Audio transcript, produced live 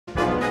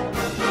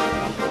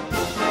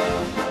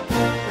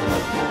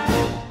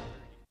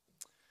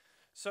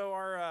So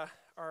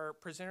our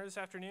presenter this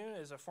afternoon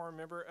is a former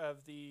member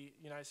of the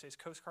United States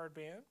Coast Guard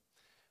Band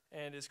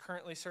and is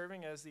currently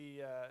serving as the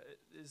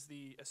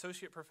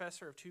Associate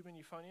Professor of Tuba and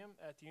Euphonium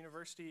at the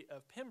University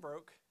of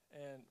Pembroke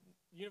and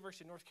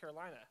University of North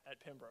Carolina at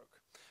Pembroke.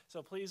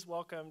 So please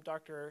welcome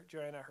Dr.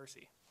 Joanna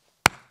Hersey.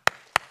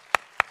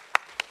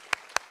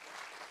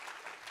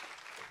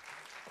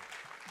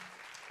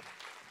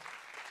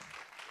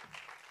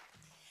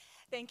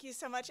 Thank you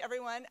so much,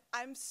 everyone.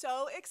 I'm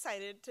so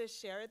excited to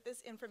share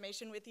this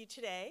information with you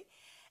today.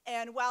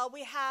 And while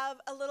we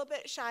have a little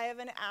bit shy of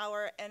an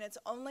hour and it's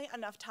only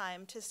enough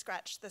time to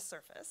scratch the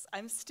surface,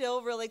 I'm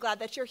still really glad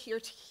that you're here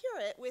to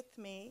hear it with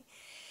me.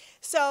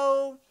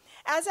 So,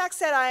 as Zach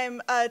said,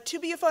 I'm a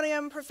tuba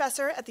euphonium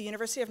professor at the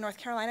University of North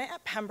Carolina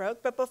at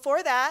Pembroke, but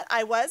before that,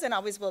 I was and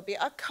always will be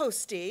a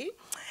coastie,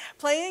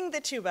 playing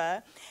the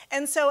tuba.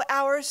 And so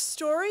our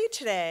story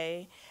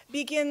today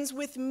begins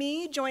with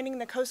me joining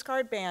the Coast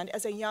Guard Band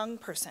as a young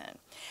person.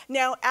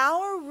 Now,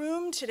 our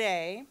room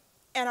today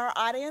and our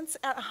audience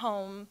at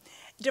home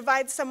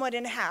divides somewhat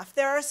in half.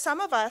 There are some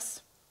of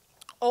us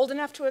old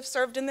enough to have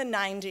served in the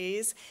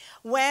 90s.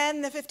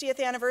 When the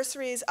 50th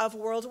anniversaries of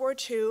World War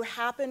II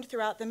happened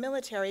throughout the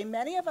military,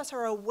 many of us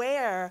are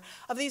aware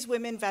of these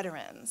women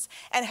veterans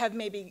and have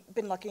maybe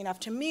been lucky enough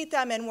to meet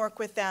them and work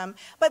with them.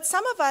 But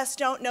some of us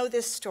don't know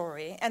this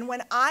story. And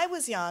when I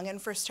was young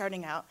and first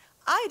starting out,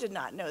 I did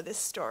not know this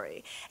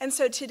story. And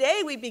so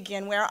today we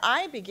begin where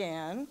I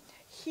began,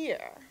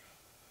 here.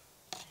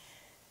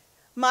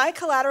 My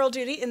collateral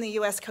duty in the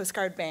U.S. Coast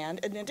Guard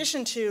Band, in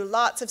addition to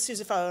lots of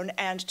sousaphone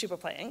and tuba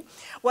playing,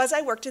 was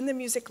I worked in the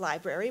music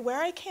library where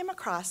I came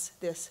across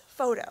this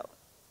photo.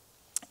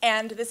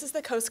 And this is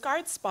the Coast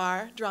Guard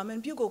Spar Drum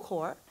and Bugle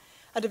Corps,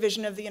 a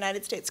division of the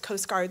United States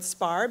Coast Guard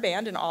Spar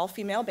Band, an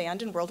all-female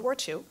band in World War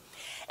II.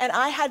 And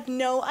I had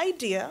no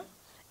idea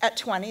at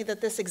 20 that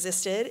this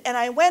existed, and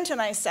I went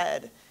and I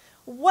said,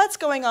 what's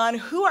going on?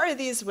 Who are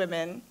these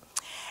women?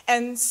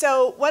 And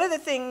so one of the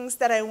things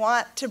that I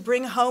want to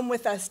bring home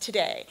with us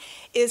today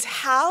is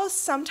how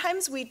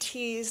sometimes we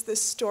tease the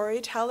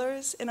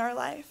storytellers in our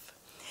life.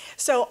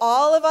 So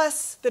all of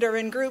us that are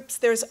in groups,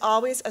 there's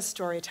always a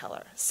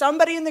storyteller.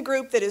 Somebody in the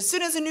group that as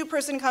soon as a new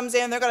person comes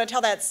in, they're going to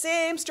tell that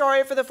same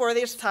story for the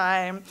 40th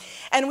time.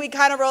 And we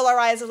kind of roll our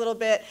eyes a little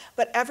bit,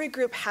 but every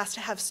group has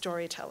to have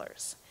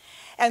storytellers.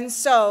 And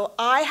so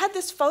I had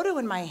this photo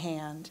in my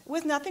hand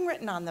with nothing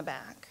written on the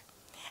back.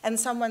 And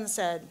someone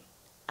said,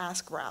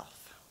 ask Ralph.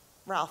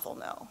 Ralph will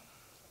know,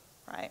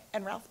 right?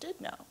 And Ralph did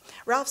know.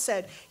 Ralph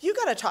said, you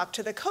got to talk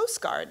to the Coast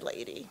Guard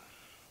lady.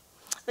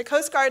 The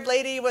Coast Guard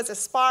lady was a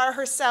spar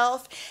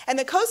herself, and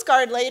the Coast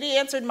Guard lady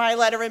answered my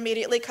letter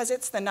immediately because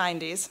it's the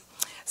 90s,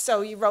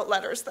 so you wrote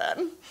letters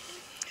then.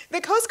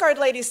 The Coast Guard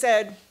lady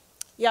said,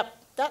 yep,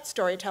 that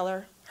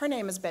storyteller, her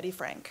name is Betty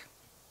Frank.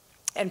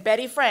 And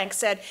Betty Frank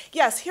said,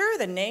 yes, here are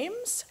the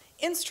names,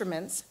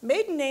 instruments,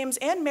 maiden names,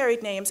 and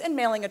married names, and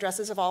mailing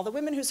addresses of all the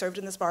women who served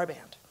in the spar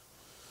band.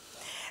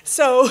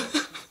 So,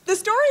 the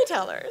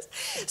storytellers.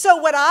 So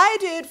what I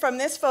did from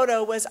this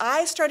photo was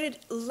I started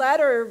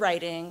letter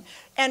writing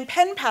and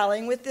pen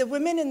paling with the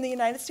women in the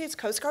United States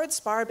Coast Guard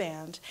Spar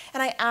Band.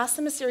 And I asked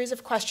them a series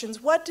of questions.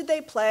 What did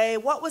they play?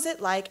 What was it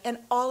like? And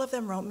all of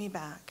them wrote me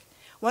back.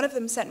 One of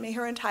them sent me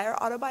her entire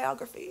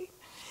autobiography.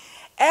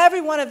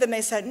 Every one of them,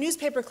 they sent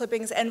newspaper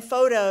clippings and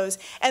photos,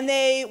 and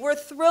they were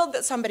thrilled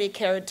that somebody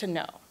cared to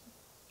know.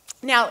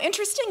 Now,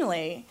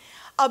 interestingly,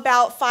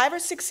 about 5 or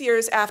 6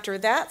 years after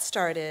that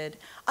started,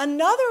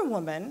 another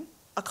woman,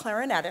 a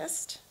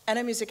clarinetist and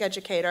a music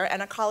educator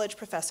and a college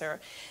professor,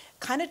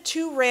 kind of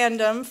too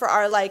random for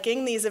our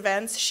liking, these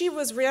events, she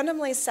was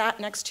randomly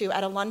sat next to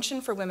at a luncheon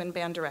for women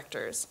band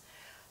directors,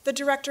 the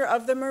director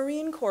of the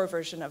Marine Corps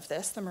version of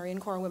this, the Marine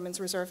Corps Women's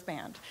Reserve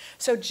Band.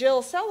 So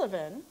Jill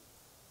Sullivan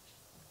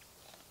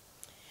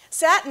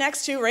sat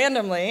next to,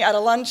 randomly, at a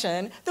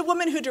luncheon, the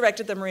woman who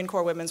directed the Marine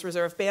Corps Women's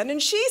Reserve Band,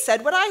 and she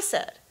said what I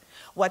said.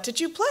 What did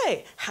you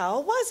play? How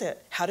was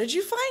it? How did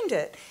you find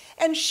it?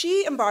 And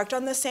she embarked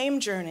on the same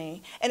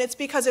journey, and it's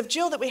because of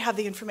Jill that we have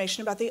the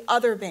information about the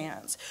other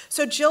bands.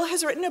 So Jill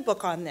has written a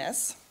book on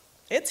this.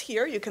 It's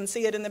here. You can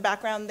see it in the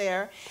background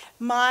there.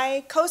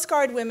 My Coast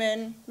Guard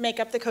women make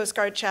up the Coast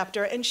Guard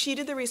chapter, and she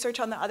did the research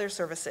on the other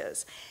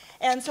services.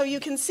 And so you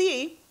can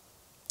see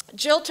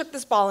Jill took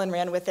this ball and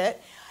ran with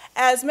it.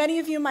 As many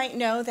of you might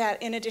know,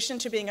 that in addition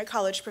to being a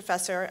college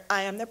professor,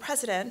 I am the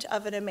president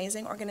of an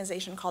amazing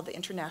organization called the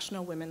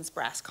International Women's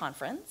Brass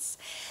Conference.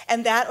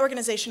 And that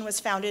organization was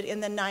founded in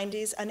the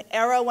 90s, an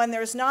era when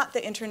there's not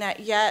the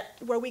internet yet,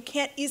 where we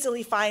can't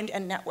easily find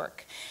and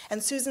network.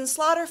 And Susan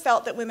Slaughter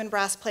felt that women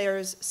brass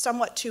players,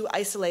 somewhat too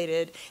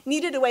isolated,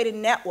 needed a way to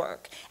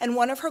network. And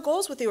one of her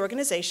goals with the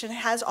organization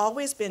has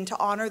always been to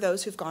honor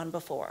those who've gone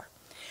before.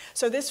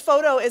 So this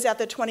photo is at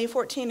the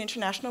 2014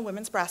 International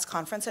Women's Brass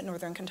Conference at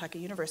Northern Kentucky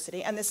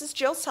University, and this is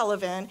Jill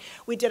Sullivan.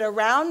 We did a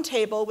round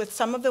table with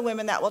some of the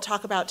women that we'll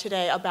talk about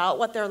today about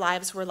what their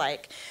lives were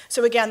like.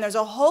 So again, there's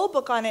a whole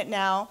book on it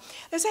now.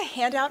 There's a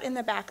handout in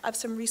the back of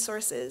some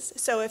resources,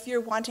 so if you're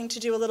wanting to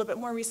do a little bit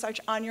more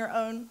research on your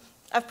own,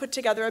 I've put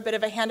together a bit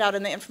of a handout,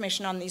 and the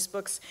information on these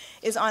books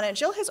is on it.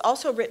 Jill has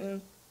also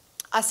written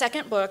a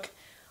second book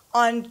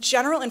on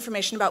general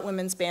information about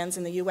women's bands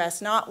in the US,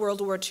 not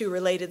World War II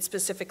related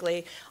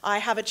specifically. I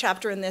have a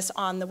chapter in this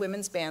on the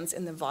women's bands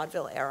in the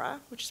vaudeville era,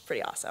 which is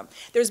pretty awesome.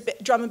 There's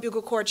a drum and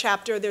bugle corps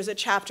chapter, there's a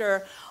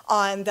chapter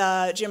on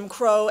the Jim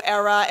Crow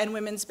era and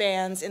women's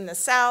bands in the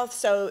South,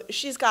 so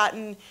she's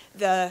gotten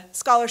the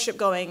scholarship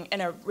going in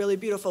a really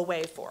beautiful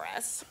way for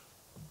us.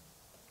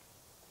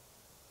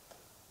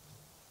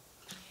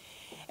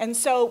 And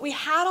so we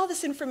had all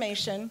this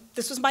information.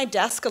 This was my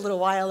desk a little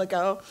while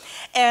ago,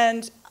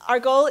 and our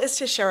goal is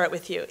to share it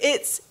with you.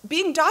 It's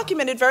being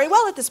documented very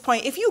well at this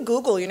point. If you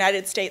Google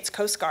United States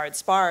Coast Guard,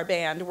 spar,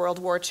 band, World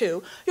War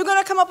II, you're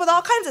going to come up with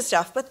all kinds of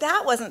stuff, but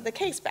that wasn't the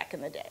case back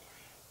in the day.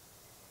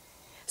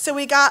 So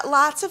we got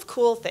lots of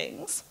cool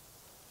things.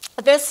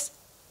 This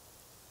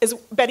is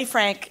Betty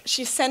Frank.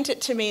 She sent it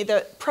to me,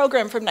 the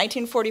program from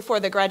 1944,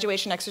 the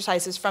graduation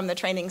exercises from the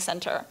training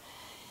center.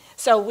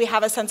 So we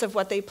have a sense of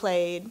what they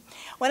played.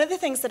 One of the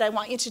things that I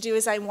want you to do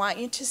is I want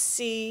you to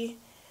see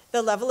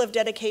the level of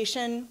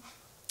dedication.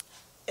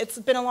 It's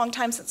been a long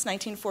time since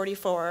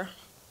 1944,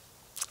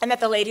 and that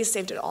the ladies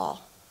saved it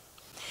all.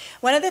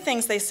 One of the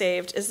things they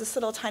saved is this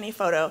little tiny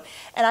photo,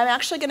 and I'm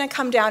actually going to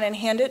come down and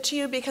hand it to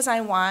you because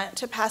I want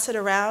to pass it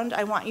around.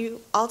 I want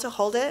you all to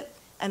hold it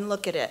and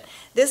look at it.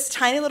 This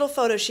tiny little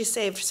photo she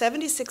saved,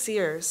 76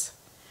 years.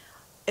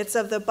 It's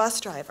of the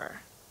bus driver,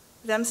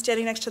 them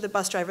standing next to the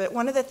bus driver.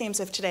 One of the themes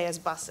of today is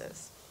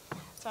buses.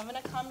 So I'm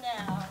going to come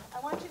down. I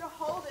want you to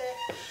hold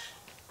it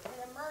and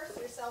immerse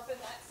yourself in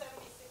that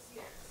 76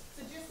 years.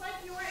 So just like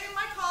you were in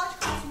my college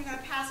classroom, you're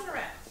going to pass it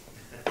around.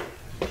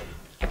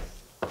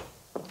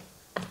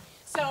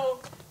 So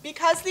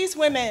because these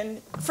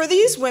women, for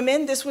these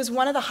women, this was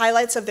one of the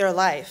highlights of their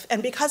life.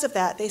 And because of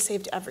that, they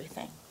saved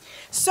everything.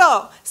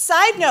 So,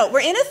 side note,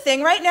 we're in a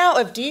thing right now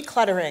of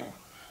decluttering.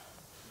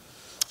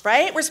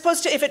 Right? We're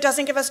supposed to, if it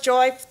doesn't give us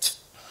joy,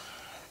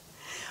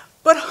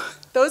 but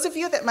those of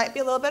you that might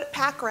be a little bit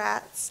pack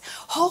rats,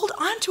 hold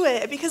on to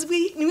it because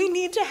we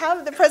need to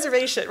have the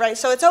preservation, right?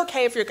 So it's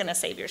okay if you're going to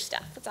save your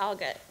stuff. It's all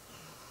good.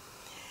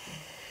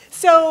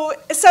 So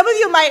some of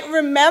you might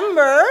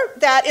remember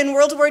that in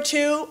World War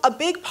II, a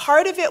big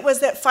part of it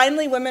was that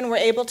finally women were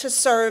able to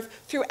serve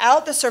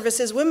throughout the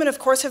services. Women, of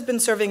course, have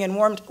been serving in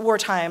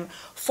wartime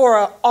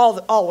for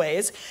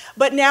always,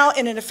 but now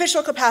in an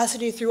official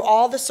capacity through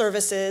all the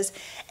services.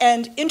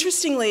 And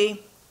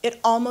interestingly, it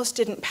almost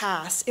didn't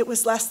pass. It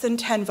was less than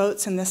 10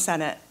 votes in the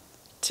Senate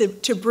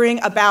to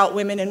bring about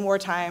women in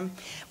wartime.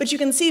 But you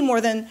can see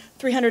more than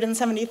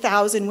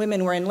 370,000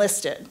 women were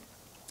enlisted.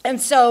 And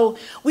so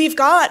we've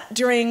got,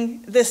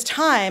 during this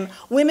time,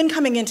 women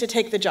coming in to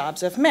take the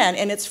jobs of men,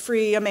 and it's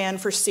free a man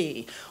for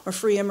sea, or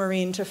free a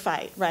Marine to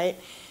fight, right?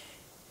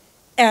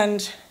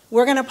 And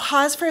we're going to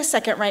pause for a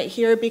second right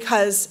here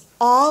because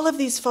all of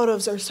these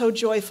photos are so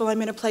joyful. I'm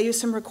going to play you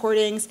some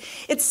recordings.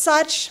 It's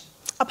such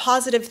a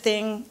positive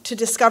thing to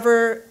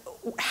discover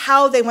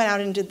how they went out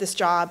and did this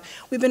job.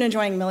 We've been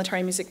enjoying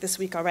military music this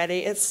week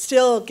already. It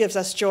still gives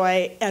us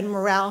joy and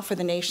morale for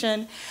the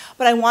nation.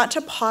 But I want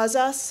to pause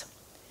us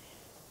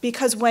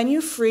because when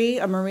you free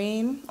a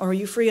Marine, or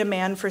you free a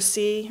man for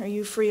sea, or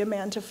you free a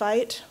man to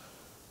fight,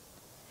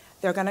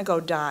 they're going to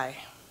go die.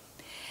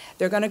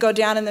 They're going to go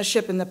down in the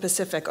ship in the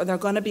Pacific, or they're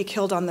going to be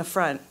killed on the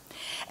front.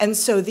 And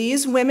so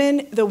these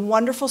women, the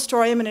wonderful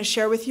story I'm going to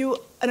share with you,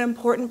 an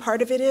important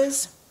part of it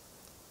is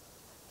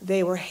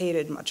they were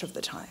hated much of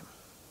the time.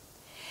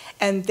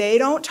 And they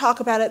don't talk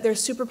about it. They're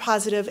super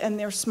positive, and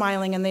they're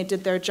smiling, and they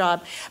did their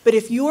job. But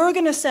if you're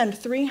going to send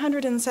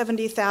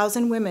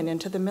 370,000 women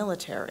into the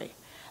military,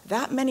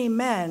 that many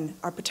men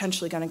are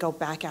potentially going to go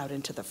back out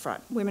into the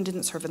front. Women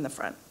didn't serve in the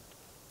front.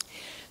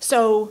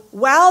 So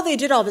while they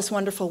did all this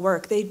wonderful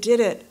work, they did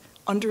it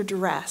under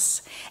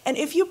duress. And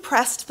if you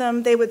pressed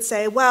them, they would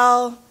say,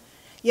 well,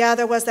 yeah,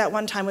 there was that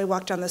one time we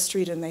walked down the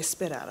street and they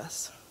spit at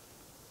us.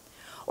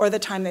 Or the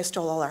time they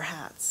stole all our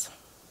hats.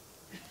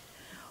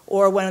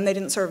 Or when they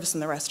didn't serve us in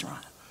the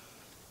restaurant.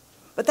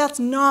 But that's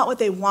not what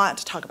they want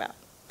to talk about.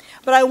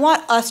 But I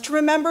want us to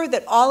remember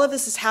that all of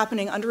this is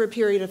happening under a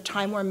period of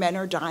time where men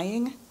are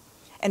dying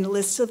and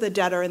lists of the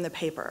dead are in the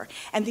paper.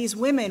 And these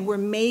women were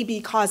maybe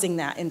causing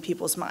that in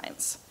people's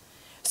minds.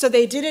 So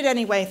they did it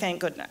anyway, thank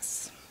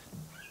goodness.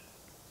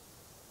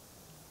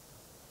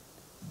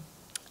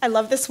 I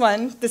love this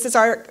one. This is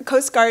our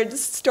Coast Guard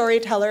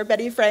storyteller,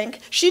 Betty Frank.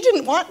 She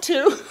didn't want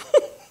to.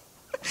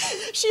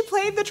 She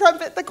played the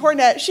trumpet, the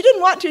cornet. She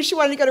didn't want to. She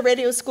wanted to go to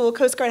radio school.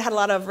 Coast Guard had a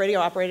lot of radio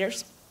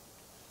operators.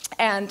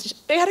 And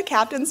they had a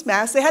captain's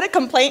mess. They had a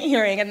complaint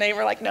hearing, and they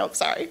were like, nope,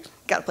 sorry,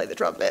 got to play the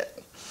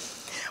trumpet.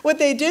 What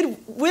they did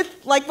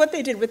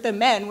with the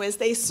men was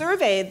they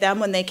surveyed them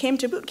when they came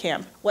to boot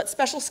camp. What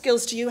special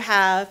skills do you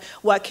have?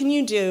 What can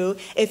you do?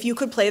 If you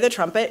could play the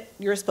trumpet,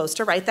 you're supposed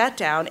to write that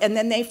down. And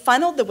then they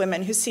funneled the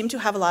women who seemed to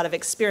have a lot of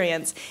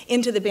experience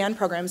into the band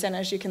programs. And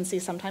as you can see,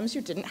 sometimes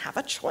you didn't have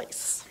a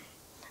choice.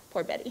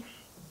 Poor Betty.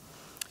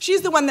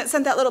 She's the one that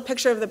sent that little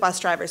picture of the bus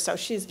driver, so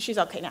she's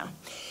okay now.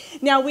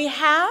 Now we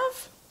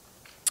have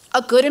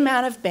a good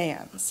amount of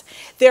bands.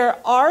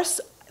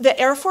 The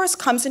Air Force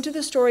comes into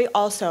the story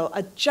also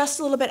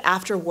just a little bit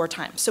after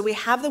wartime. So we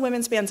have the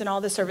women's bands in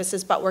all the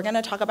services, but we're going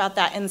to talk about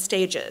that in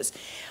stages.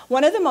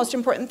 One of the most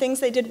important things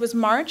they did was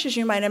march, as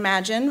you might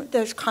imagine.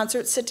 There's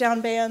concert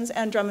sit-down bands,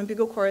 and drum and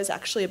bugle corps is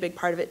actually a big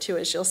part of it too,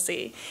 as you'll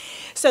see.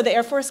 So the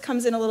Air Force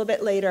comes in a little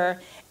bit later,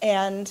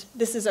 and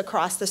this is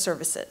across the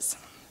services.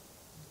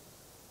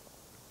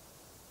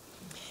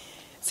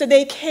 So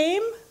they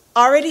came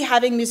already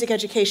having music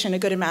education, a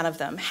good amount of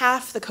them.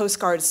 Half the Coast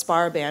Guard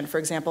spar band, for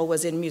example,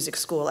 was in music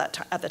school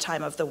at the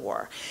time of the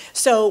war.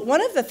 So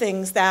one of the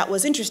things that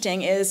was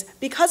interesting is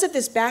because of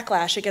this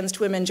backlash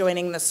against women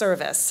joining the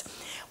service,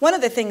 one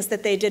of the things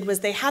that they did was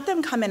they had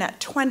them come in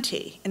at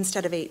 20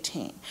 instead of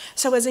 18.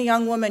 So as a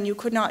young woman, you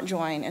could not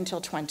join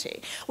until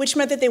 20, which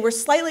meant that they were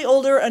slightly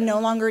older and no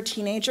longer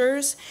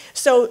teenagers.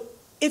 So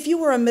if you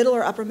were a middle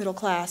or upper middle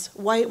class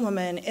white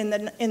woman in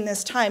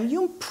this time,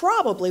 you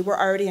probably were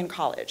already in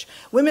college.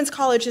 Women's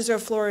colleges are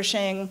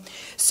flourishing.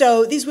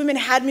 So these women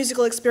had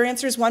musical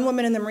experience. There's one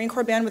woman in the Marine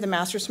Corps band with a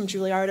master's from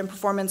Juilliard in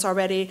performance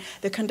already.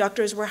 The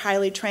conductors were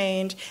highly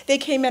trained. They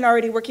came in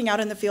already working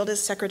out in the field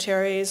as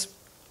secretaries.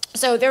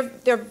 So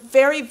they're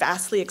very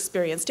vastly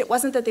experienced. It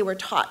wasn't that they were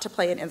taught to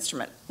play an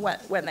instrument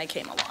when they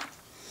came along.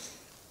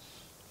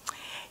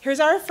 Here's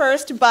our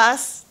first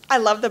bus. I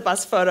love the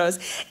bus photos.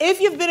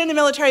 If you've been in a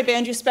military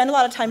band, you spend a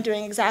lot of time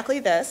doing exactly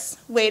this,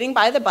 waiting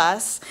by the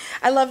bus.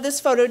 I love this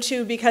photo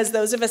too because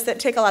those of us that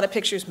take a lot of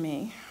pictures,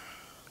 me.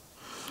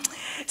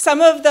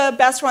 Some of the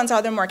best ones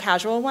are the more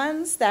casual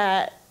ones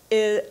that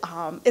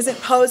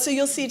isn't posed. So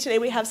you'll see today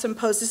we have some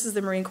posed. This is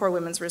the Marine Corps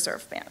Women's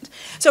Reserve Band.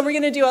 So we're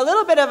going to do a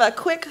little bit of a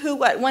quick who,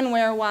 what, when,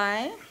 where,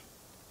 why.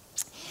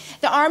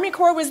 The Army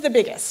Corps was the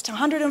biggest.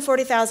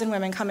 140,000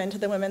 women come into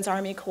the Women's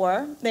Army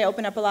Corps. They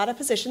open up a lot of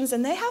positions,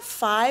 and they have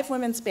 5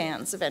 women's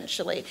bands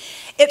eventually.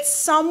 It's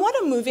somewhat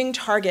a moving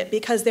target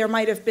because there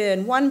might have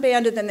been one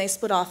band and then they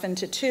split off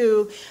into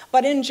 2,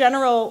 but in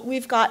general,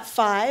 we've got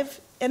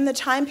 5. And the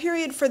time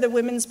period for the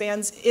women's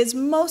bands is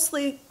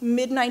mostly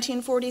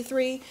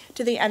mid-1943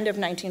 to the end of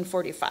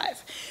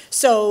 1945.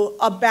 So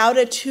about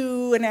a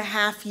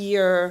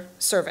 2.5-year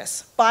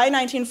service. By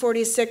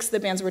 1946, the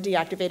bands were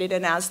deactivated,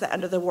 and as the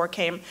end of the war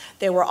came,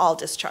 they were all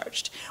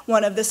discharged.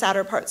 One of the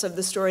sadder parts of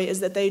the story is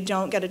that they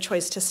don't get a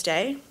choice to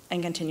stay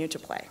and continue to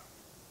play.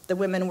 The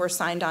women were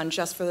signed on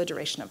just for the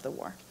duration of the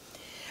war.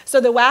 So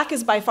the WAC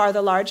is by far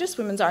the largest,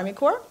 Women's Army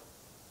Corps,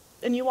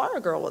 and you are a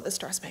girl with a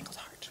star-spangled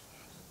heart.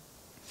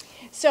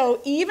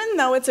 So even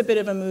though it's a bit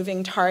of a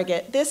moving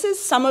target, this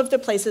is some of the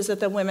places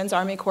that the Women's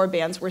Army Corps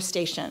bands were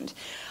stationed.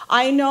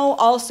 I know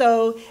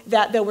also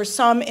that there were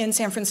some in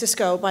San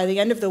Francisco by the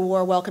end of the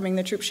war welcoming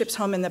the troop ships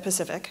home in the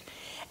Pacific.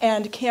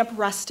 And Camp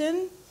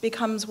Ruston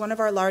becomes one of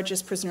our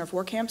largest prisoner of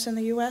war camps in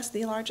the US,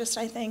 the largest,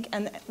 I think.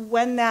 And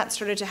when that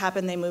started to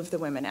happen, they moved the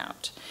women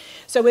out.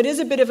 So it is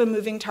a bit of a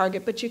moving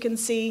target, but you can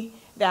see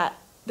that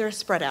they're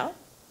spread out.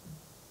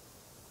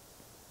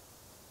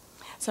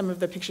 Some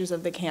of the pictures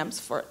of the camps: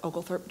 Fort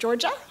Oglethorpe,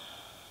 Georgia,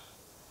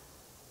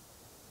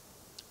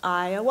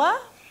 Iowa.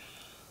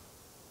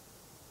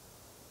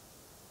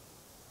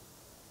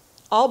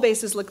 All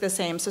bases look the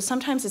same, so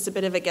sometimes it's a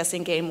bit of a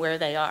guessing game where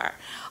they are.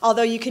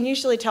 Although you can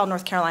usually tell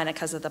North Carolina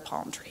because of the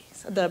palm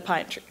trees, the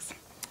pine trees.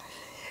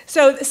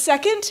 So the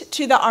second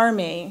to the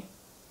Army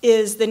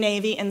is the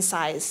Navy in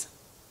size.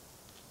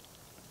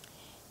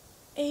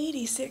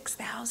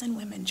 86,000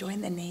 women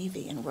joined the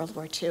Navy in World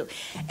War II.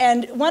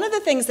 And one of the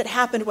things that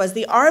happened was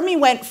the Army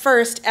went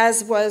first,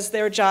 as was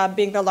their job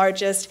being the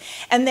largest,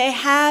 and they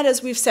had,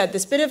 as we've said,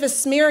 this bit of a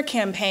smear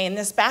campaign,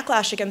 this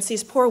backlash against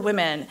these poor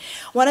women.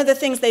 One of the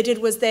things they did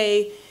was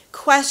they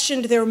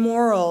questioned their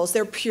morals,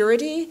 their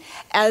purity,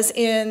 as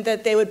in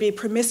that they would be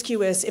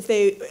promiscuous if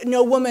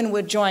no woman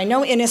would join,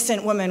 no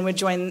innocent woman would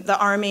join the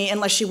Army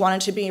unless she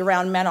wanted to be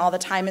around men all the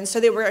time, and so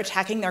they were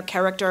attacking their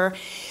character.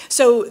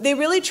 So they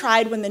really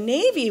tried, when the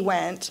Navy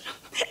went,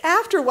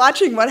 after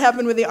watching what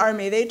happened with the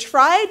Army, they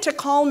tried to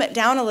calm it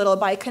down a little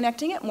by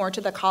connecting it more to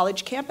the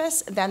college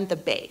campus than the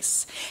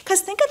base.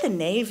 Because think of the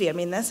Navy, I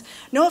mean, this,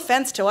 no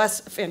offense to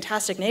us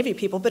fantastic Navy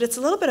people, but it's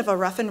a little bit of a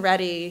rough and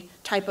ready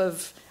type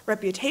of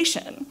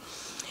reputation.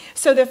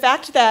 So the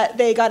fact that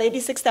they got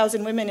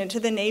 86,000 women into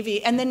the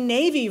Navy, and the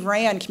Navy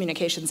ran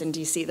communications in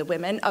DC, the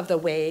women of the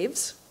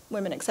waves,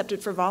 women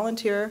accepted for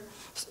volunteer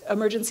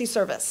emergency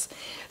service.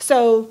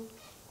 So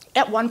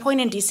at one point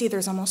in DC,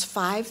 there's almost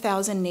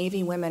 5,000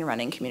 Navy women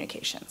running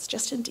communications,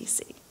 just in DC.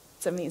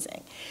 It's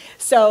amazing.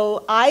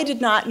 So I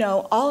did not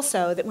know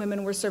also that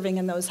women were serving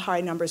in those high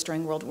numbers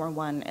during World War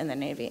I in the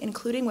Navy,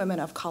 including women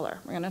of color.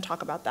 We're going to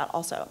talk about that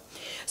also.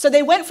 So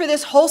they went for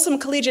this wholesome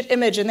collegiate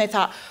image, and they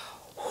thought,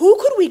 who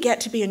could we get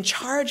to be in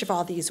charge of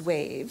all these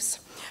waves?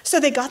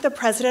 So they got the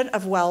president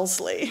of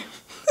Wellesley.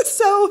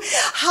 So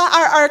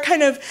our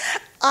kind of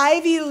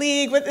Ivy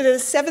League, with the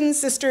Seven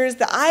Sisters,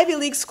 the Ivy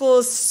League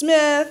schools,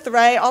 Smith,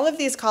 right, all of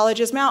these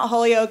colleges, Mount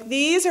Holyoke,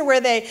 these are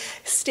where they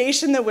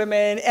station the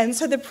women. And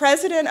so the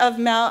president of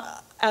Mount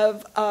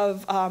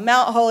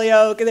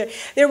Holyoke,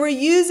 they were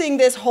using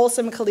this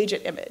wholesome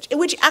collegiate image,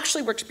 which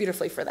actually worked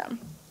beautifully for them.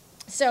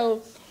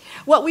 So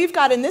what we've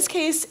got in this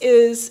case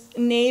is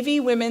Navy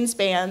women's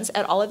bands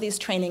at all of these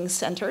training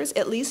centers,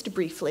 at least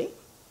briefly.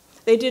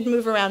 They did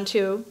move around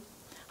too.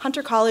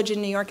 Hunter College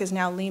in New York is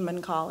now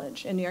Lehman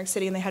College in New York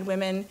City, and they had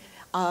women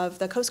of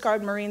the Coast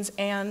Guard, Marines,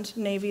 and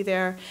Navy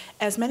there.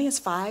 As many as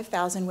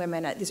 5,000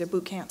 women, these are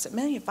boot camps,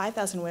 many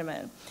 5,000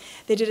 women.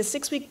 They did a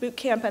 6-week boot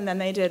camp, and then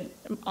they did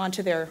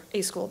onto their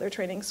A school, their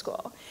training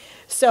school.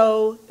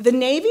 So the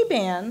Navy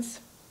bands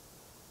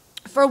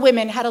for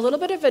women had a little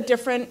bit of a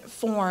different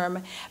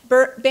form.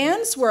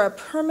 Bands were a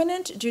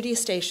permanent duty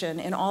station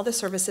in all the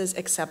services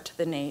except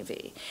the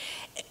Navy,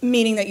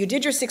 meaning that you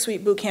did your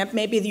 6-week boot camp,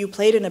 maybe you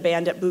played in a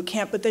band at boot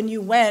camp, but then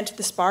you went,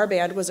 the spar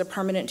band was a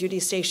permanent duty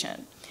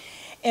station.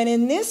 And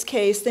in this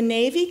case, the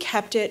Navy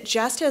kept it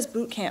just as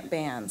boot camp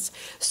bands.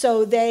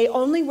 So they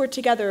only were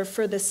together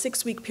for the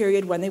 6-week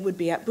period when they would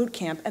be at boot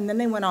camp, and then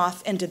they went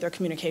off and did their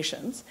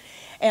communications.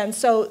 And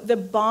so the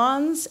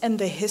bonds and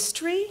the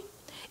history,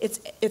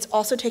 it's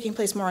also taking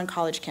place more on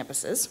college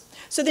campuses.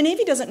 So the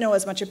Navy doesn't know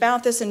as much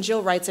about this, and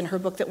Jill writes in her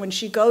book that when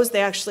she goes,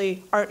 they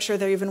actually aren't sure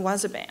there even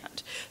was a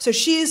band. So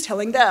she's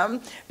telling them,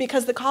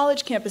 because the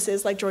college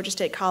campuses, like Georgia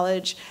State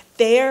College,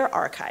 their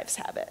archives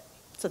have it.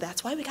 So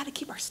that's why we gotta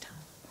keep our stuff.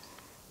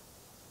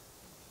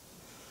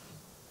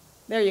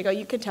 There you go,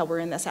 you can tell we're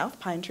in the South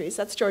Pine Trees.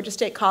 That's Georgia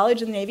State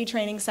College and the Navy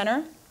Training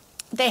Center.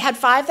 They had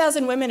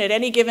 5,000 women at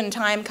any given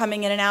time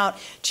coming in and out,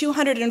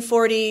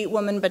 240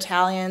 woman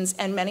battalions,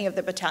 and many of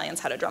the battalions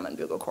had a drum and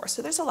bugle corps.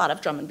 So there's a lot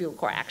of drum and bugle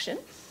corps action.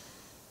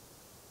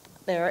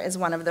 There is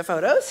one of the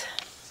photos.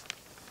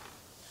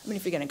 I mean,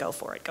 if you're gonna go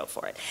for it, go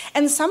for it.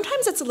 And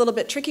sometimes it's a little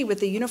bit tricky with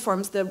the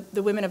uniforms. The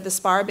women of the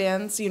spar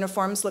bands'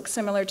 uniforms look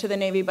similar to the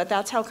Navy, but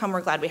that's how come we're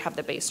glad we have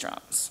the bass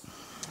drums.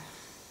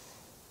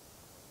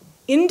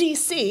 In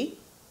DC,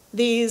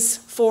 these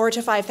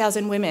 4,000 to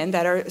 5,000 women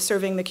that are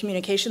serving the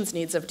communications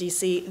needs of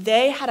DC,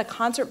 they had a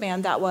concert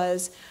band that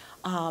was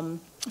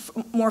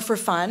more for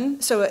fun,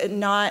 so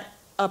not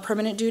a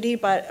permanent duty,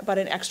 but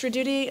an extra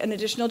duty, an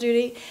additional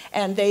duty,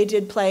 and they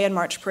did play and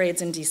march parades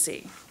in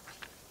DC.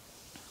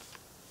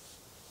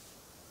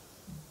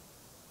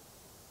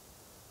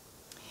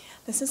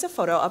 This is a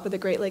photo up at the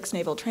Great Lakes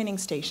Naval Training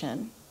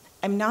Station.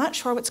 I'm not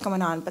sure what's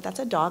going on, but that's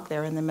a dog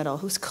there in the middle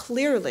who's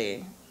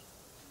clearly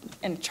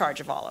in charge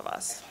of all of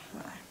us.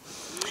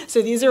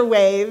 So these are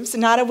waves,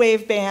 not a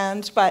wave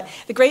band, but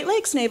the Great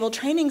Lakes Naval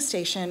Training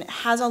Station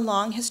has a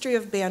long history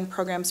of band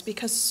programs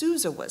because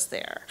Sousa was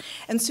there.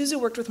 And Sousa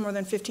worked with more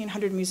than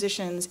 1,500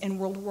 musicians in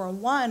World War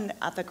I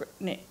at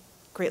the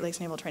Great Lakes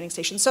Naval Training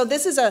Station. So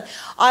this is an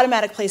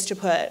automatic place to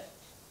put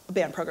a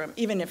band program,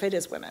 even if it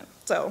is women.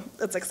 So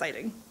that's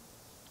exciting.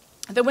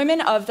 The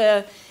women of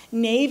the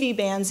Navy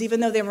bands, even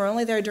though they were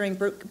only there during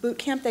boot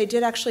camp, they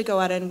did actually go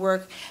out and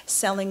work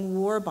selling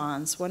war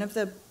bonds. One of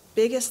the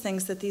biggest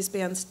things that these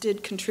bands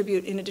did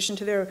contribute, in addition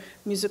to their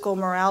musical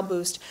morale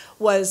boost,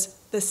 was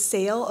the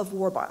sale of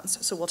war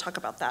bonds. So we'll talk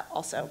about that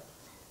also.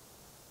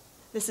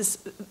 This is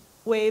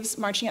Waves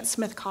marching at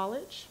Smith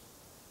College.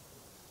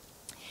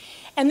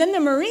 And then the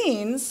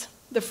Marines,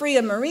 the free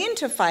a Marine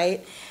to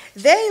fight,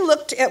 they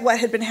looked at what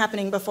had been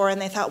happening before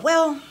and they thought,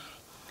 well,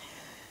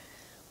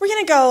 we're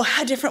gonna go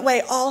a different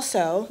way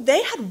also.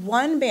 They had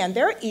one band,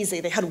 they're easy,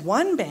 they had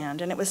one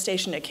band and it was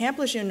stationed at Camp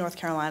Lejeune, North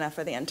Carolina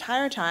for the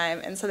entire time,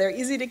 and so they're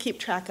easy to keep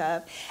track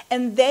of.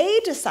 And they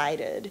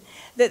decided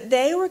that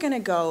they were gonna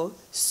go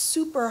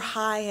super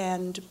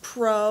high-end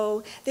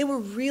pro. They were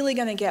really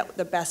gonna get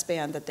the best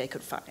band that they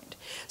could find.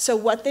 So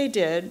what they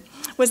did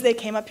was they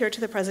came up here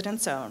to the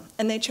President's Own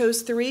and they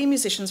chose 3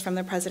 musicians from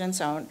the President's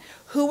Own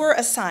who were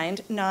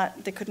assigned,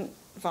 they couldn't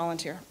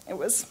volunteer,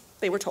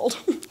 they were told,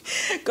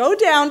 go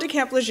down to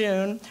Camp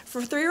Lejeune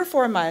for 3 or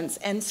 4 months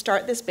and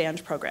start this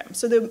band program.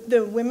 So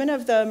the women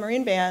of the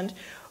Marine Band,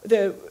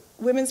 the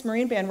Women's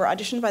Marine Band were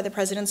auditioned by the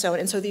President's Own,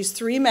 and so these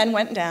 3 men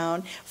went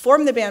down,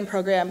 formed the band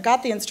program,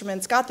 got the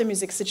instruments, got the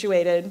music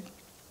situated,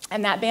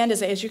 and that band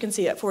is, as you can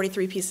see, at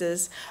 43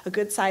 pieces, a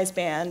good-sized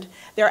band.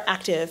 They're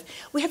active.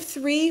 We have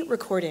 3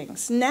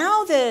 recordings.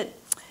 Now that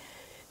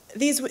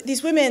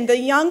these women, the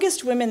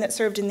youngest women that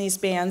served in these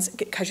bands,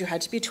 because you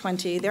had to be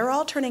 20, they're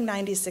all turning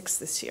 96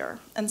 this year,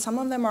 and some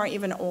of them are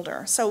even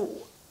older. So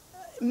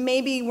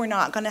maybe we're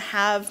not going to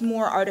have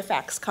more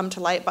artifacts come to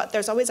light, but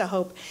there's always a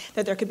hope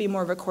that there could be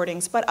more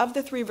recordings. But of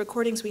the 3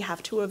 recordings we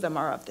have, 2 of them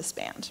are of this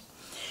band.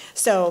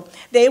 So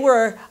they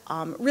were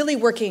really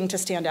working to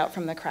stand out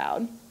from the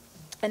crowd.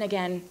 And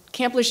again,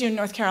 Camp Lejeune,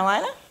 North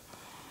Carolina,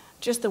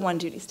 just the one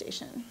duty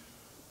station.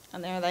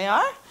 And there they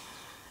are.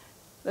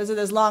 Those are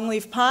those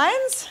longleaf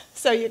pines,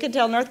 so you can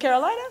tell North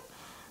Carolina.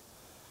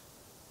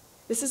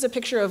 This is a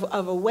picture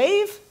of a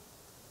wave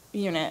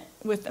unit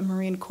with a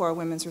Marine Corps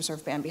Women's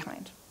Reserve Band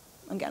behind,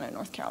 again in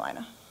North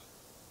Carolina.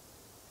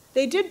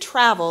 They did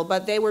travel,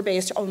 but they were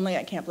based only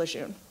at Camp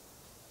Lejeune.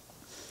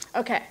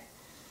 Okay,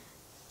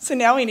 so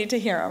now we need to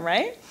hear them,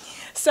 right?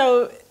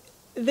 So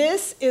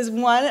this is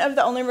one of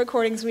the only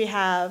recordings we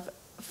have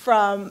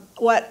from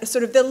what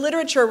sort of the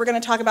literature we're going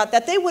to talk about,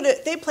 that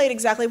they played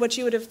exactly what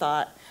you would have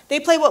thought. They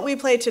play what we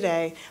play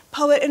today,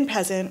 poet and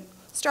peasant,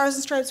 Stars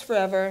and Stripes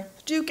Forever,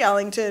 Duke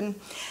Ellington.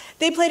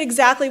 They played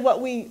exactly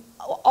what we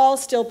all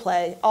still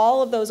play,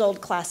 all of those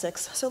old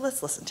classics. So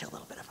let's listen to a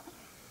little bit of them.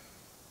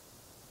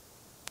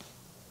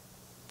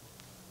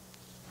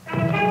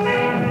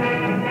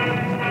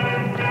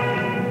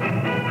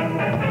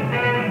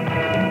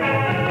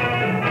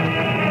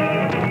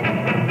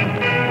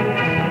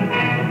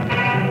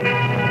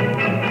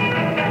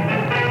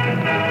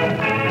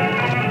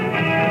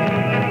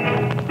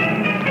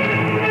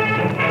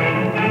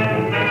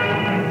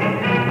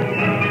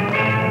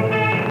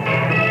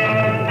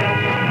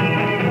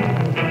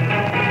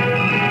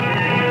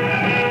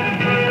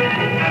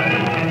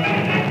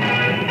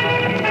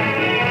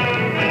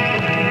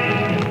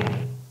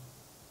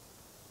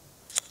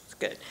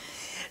 Good.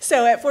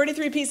 So at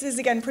 43 pieces,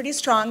 again, pretty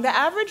strong. The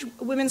average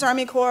Women's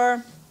Army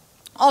Corps,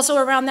 also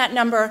around that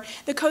number.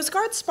 The Coast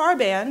Guard spar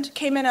band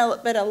came in a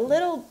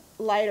little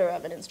lighter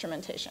of an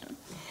instrumentation.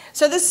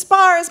 So the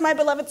spars, my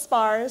beloved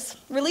spars,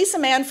 release a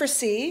man for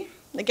sea.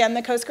 Again,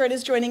 the Coast Guard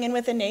is joining in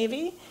with the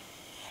Navy.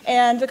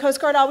 And the Coast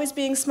Guard always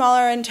being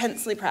smaller,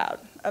 intensely proud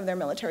of their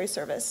military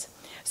service.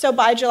 So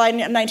by July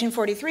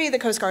 1943, the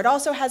Coast Guard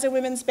also has a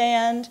women's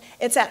band.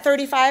 It's at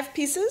 35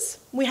 pieces.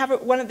 We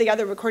have one of the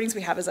other recordings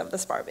we have is of the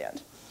spar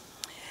band.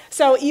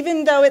 So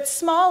even though it's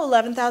small,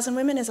 11,000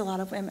 women is a lot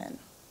of women.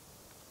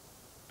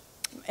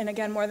 And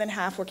again, more than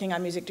half working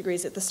on music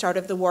degrees at the start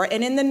of the war.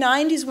 And in the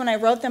 90s, when I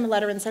wrote them a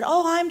letter and said,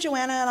 oh, I'm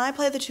Joanna, and I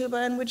play the tuba,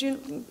 and would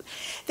you?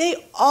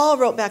 They all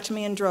wrote back to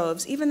me in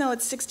droves, even though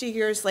it's 60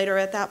 years later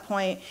at that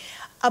point,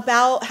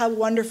 about how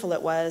wonderful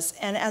it was.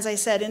 And as I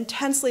said,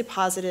 intensely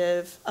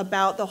positive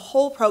about the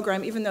whole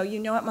program, even though you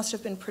know it must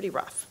have been pretty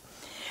rough.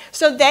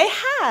 So they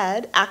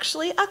had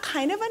actually a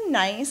kind of a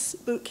nice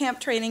boot camp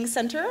training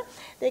center.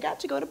 They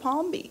got to go to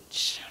Palm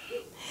Beach.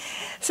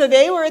 So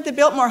they were at the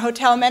Biltmore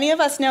Hotel. Many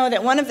of us know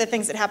that one of the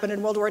things that happened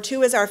in World War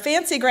II is our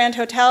fancy grand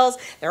hotels,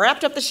 they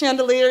wrapped up the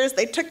chandeliers,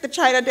 they took the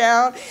china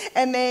down,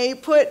 and they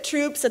put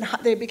troops, and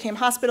they became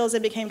hospitals, they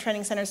became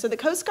training centers. So the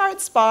Coast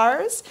Guard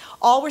spars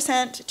all were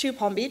sent to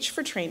Palm Beach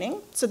for training.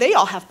 So they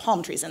all have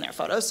palm trees in their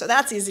photos, so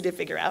that's easy to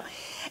figure out.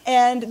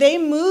 And they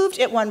moved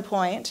at one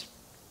point,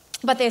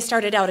 but they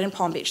started out in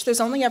Palm Beach.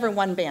 There's only ever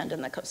one band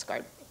in the Coast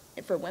Guard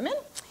for women.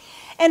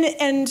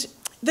 And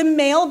the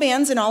male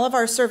bands in all of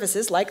our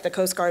services, like the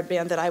Coast Guard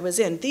band that I was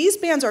in, these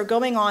bands are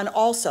going on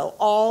also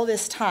all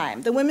this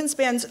time. The women's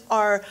bands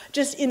are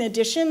just in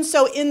addition.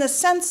 So in the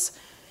sense,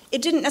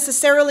 it didn't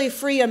necessarily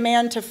free a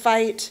man to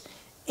fight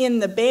in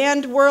the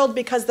band world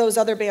because those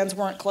other bands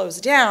weren't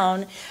closed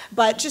down,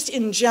 but just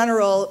in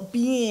general,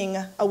 being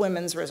a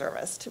women's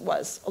reservist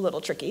was a little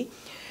tricky.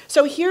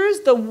 So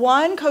here's the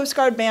one Coast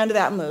Guard band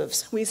that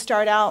moves. We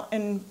start out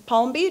in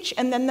Palm Beach,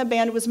 and then the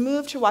band was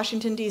moved to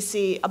Washington,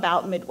 D.C.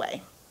 about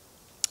midway.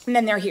 And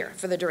then they're here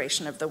for the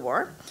duration of the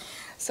war.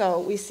 So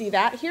we see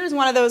that. Here's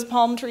one of those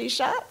palm tree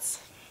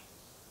shots.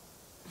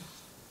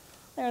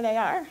 There they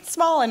are,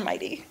 small and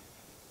mighty.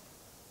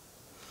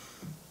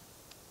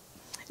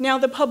 Now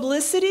the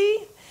publicity,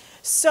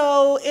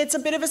 so it's a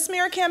bit of a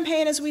smear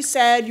campaign, as we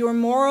said. Your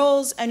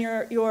morals and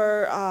your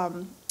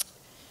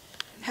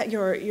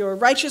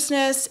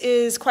righteousness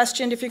is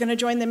questioned if you're going to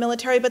join the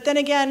military. But then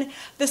again,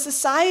 the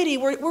society,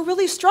 we're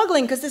really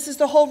struggling because this is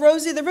the whole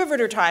Rosie the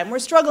Riveter time. We're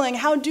struggling.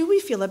 How do we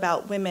feel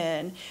about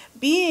women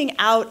being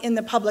out in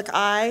the public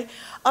eye?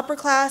 Upper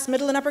class,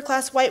 middle and upper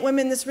class white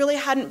women, this really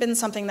hadn't been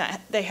something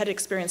that they had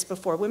experienced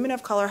before. Women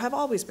of color have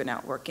always been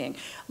out working.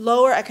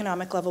 Lower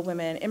economic level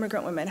women,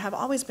 immigrant women have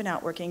always been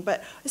out working,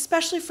 but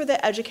especially for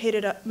the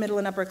educated middle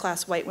and upper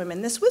class white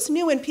women, this was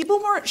new and people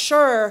weren't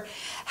sure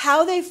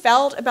how they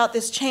felt about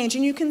this change.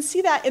 And you can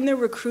see that in their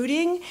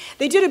recruiting.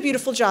 They did a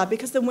beautiful job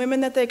because the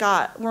women that they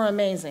got were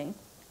amazing.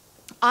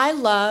 I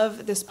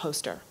love this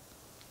poster.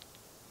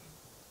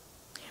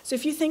 So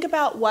if you think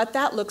about what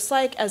that looks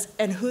like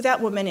and who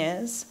that woman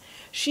is,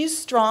 she's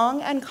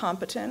strong and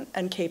competent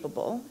and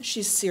capable.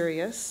 She's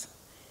serious,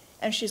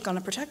 and she's going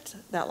to protect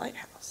that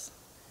lighthouse.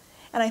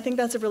 And I think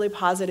that's a really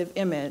positive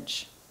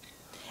image.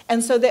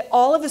 And so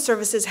all of the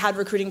services had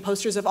recruiting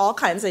posters of all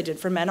kinds. They did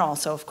for men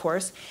also, of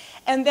course.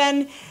 And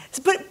then,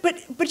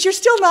 but you're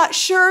still not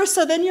sure,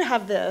 so then you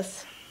have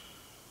this.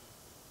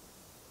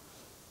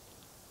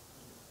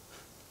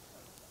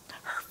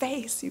 Her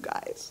face, you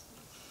guys.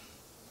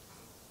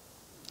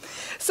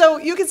 So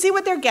you can see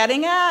what they're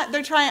getting at.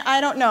 They're trying,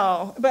 I don't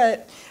know,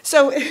 but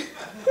so,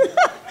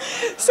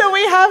 so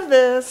we have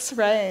this,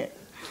 right?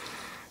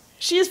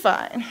 She's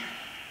fine.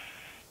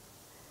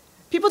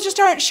 People just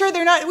aren't sure,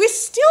 we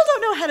still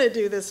don't know how to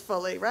do this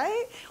fully,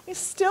 right? We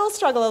still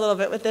struggle a little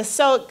bit with this.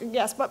 So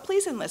yes, but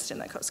please enlist in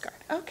the Coast Guard.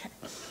 Okay.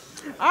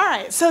 All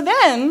right, so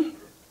then,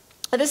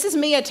 this is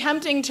me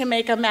attempting to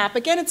make a map.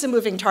 Again, it's a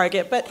moving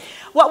target, but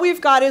what we've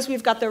got is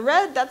we've got the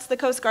red, that's the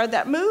Coast Guard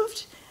that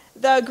moved.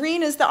 The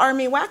green is the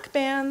Army WAC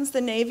bands, the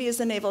Navy is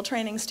the Naval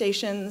Training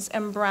Stations,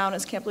 and brown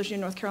is Camp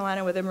Lejeune, North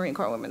Carolina, with the Marine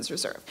Corps Women's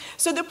Reserve.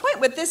 So the point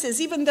with this is,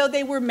 even though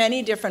they were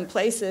many different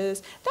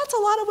places, that's a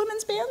lot of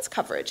women's bands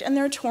coverage, and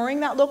they're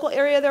touring that local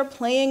area, they're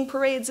playing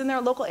parades in their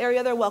local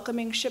area, they're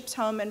welcoming ships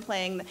home and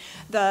playing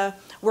the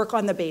work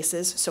on the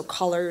bases, so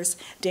colors,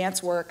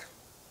 dance work,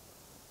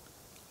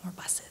 more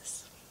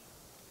buses.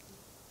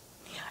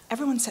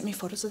 Everyone sent me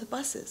photos of the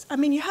buses. I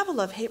mean, you have a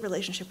love-hate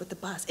relationship with the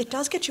bus. It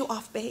does get you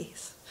off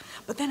base.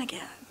 But then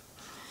again.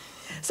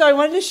 So I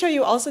wanted to show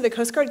you also the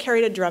Coast Guard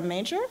carried a drum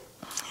major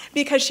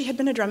because she had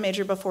been a drum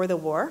major before the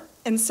war.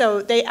 And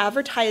so they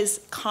advertise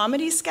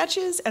comedy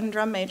sketches and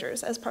drum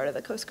majors as part of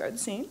the Coast Guard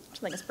scene, which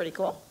I think is pretty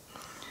cool.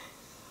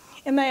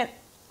 And then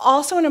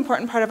also an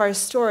important part of our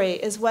story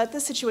is what the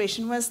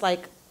situation was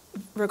like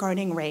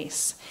regarding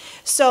race.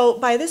 So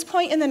by this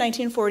point in the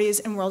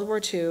 1940s and World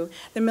War II,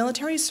 the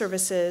military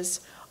services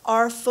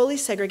are fully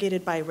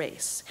segregated by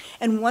race.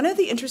 And one of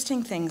the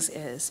interesting things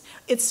is,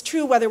 it's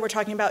true whether we're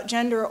talking about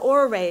gender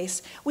or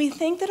race, we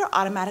think that it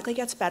automatically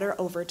gets better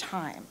over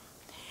time.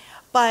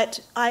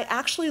 But I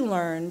actually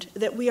learned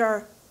that we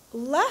are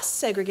less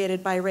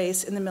segregated by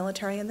race in the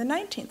military in the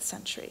 19th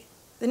century.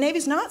 The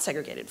Navy's not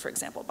segregated, for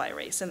example, by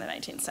race in the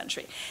 19th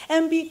century,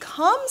 and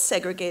becomes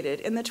segregated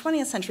in the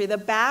 20th century, the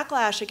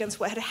backlash against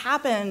what had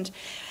happened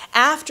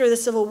after the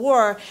Civil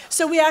War.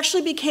 So we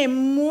actually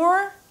became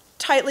more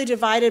tightly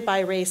divided by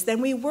race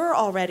than we were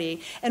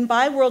already. And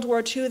by World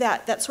War II,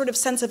 that sort of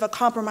sense of a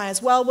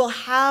compromise, well, we'll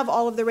have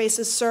all of the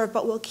races served,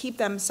 but we'll keep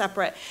them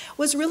separate,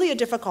 was really a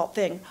difficult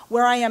thing.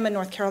 Where I am in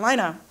North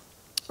Carolina,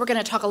 we're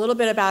going to talk a little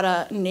bit about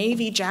a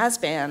Navy jazz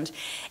band.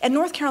 And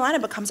North Carolina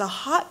becomes a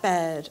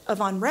hotbed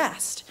of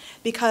unrest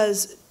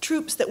because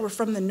troops that were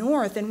from the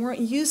North and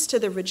weren't used to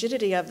the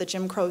rigidity of the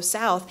Jim Crow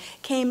South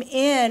came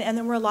in, and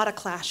there were a lot of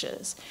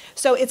clashes.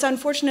 So it's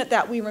unfortunate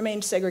that we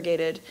remained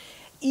segregated.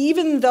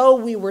 Even though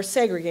we were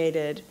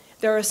segregated,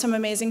 there are some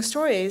amazing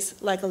stories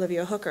like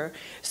Olivia Hooker.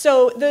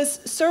 So the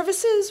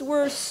services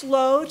were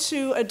slow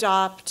to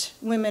adopt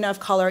women of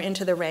color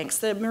into the ranks.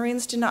 The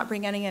Marines did not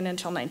bring any in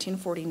until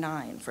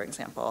 1949, for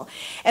example.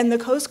 And the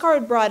Coast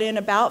Guard brought in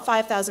about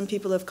 5,000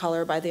 people of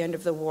color by the end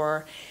of the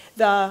war.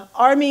 The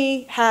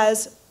Army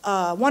has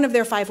one of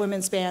their 5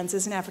 women's bands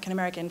is an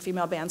African-American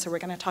female band, so we're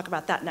going to talk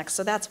about that next,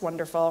 so that's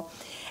wonderful.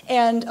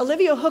 And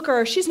Olivia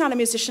Hooker, she's not a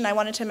musician. I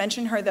wanted to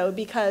mention her, though,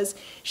 because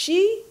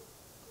she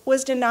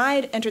was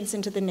denied entrance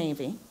into the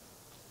Navy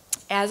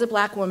as a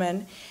black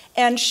woman,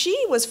 and she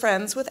was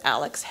friends with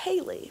Alex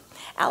Haley.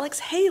 Alex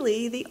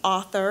Haley, the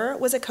author,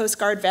 was a Coast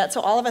Guard vet, so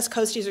all of us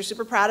Coasties are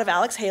super proud of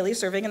Alex Haley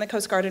serving in the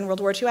Coast Guard in World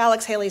War II.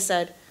 Alex Haley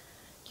said,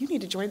 "You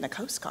need to join the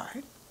Coast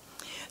Guard."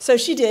 So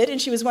she did,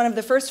 and she was one of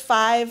the first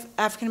 5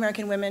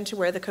 African-American women to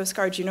wear the Coast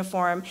Guard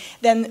uniform.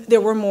 Then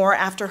there were more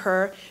after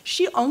her.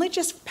 She only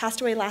just passed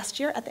away last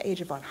year at the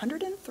age of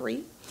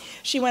 103.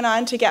 She went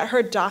on to get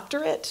her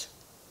doctorate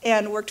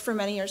and worked for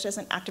many years as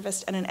an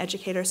activist and an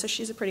educator, so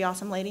she's a pretty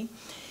awesome lady.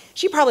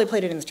 She probably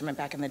played an instrument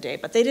back in the day,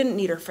 but they didn't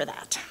need her for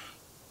that.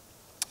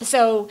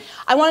 So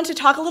I wanted to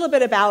talk a little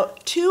bit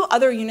about 2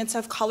 other units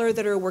of color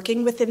that are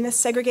working within this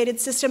segregated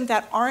system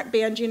that aren't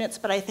band units,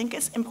 but I think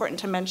it's important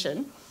to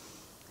mention.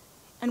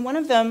 And one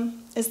of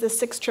them is the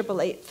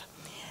 688th.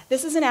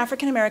 This is an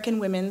African-American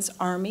women's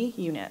Army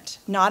unit,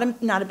 not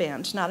a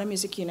band, not a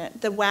music unit.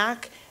 The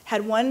WAC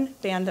had one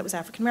band that was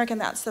African-American,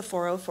 that's the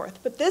 404th.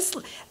 But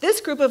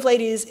this group of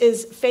ladies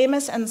is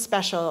famous and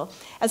special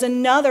as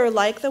another,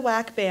 like the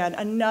WAC band,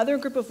 another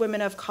group of women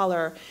of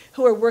color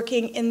who are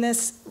working in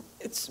this,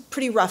 it's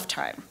pretty rough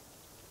time.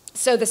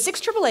 So the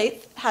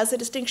 688th has the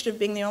distinction of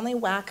being the only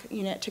WAC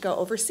unit to go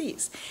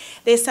overseas.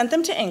 They sent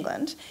them to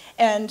England,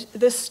 and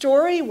the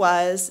story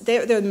was,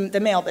 they're the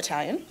male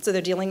battalion, so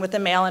they're dealing with the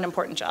mail, an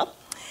important job.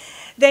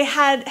 They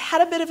had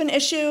a bit of an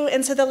issue,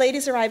 and so the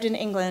ladies arrived in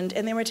England,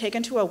 and they were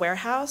taken to a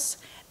warehouse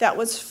that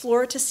was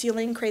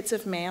floor-to-ceiling crates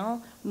of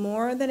mail,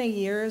 more than a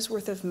year's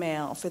worth of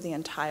mail for the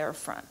entire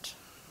front.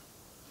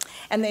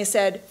 And they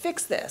said,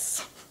 "Fix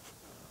this.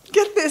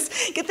 Get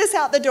this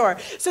out the door."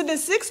 So the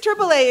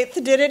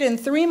 688th did it in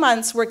 3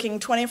 months, working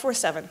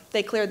 24/7.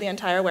 They cleared the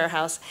entire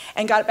warehouse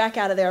and got it back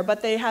out of there,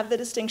 but they have the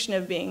distinction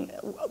of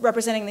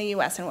representing the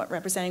U.S. and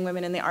representing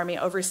women in the Army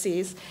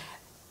overseas.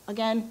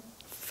 Again,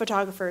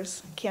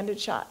 photographers, candid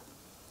shot,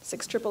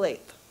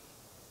 688th.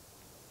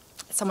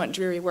 Somewhat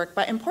dreary work,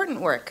 but important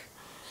work.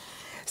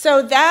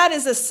 So that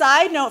is a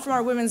side note from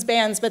our women's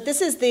bands, but this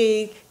is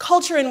the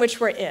culture in which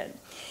we're in.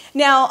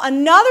 Now,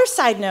 another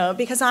side note,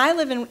 because I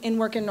live and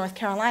work in North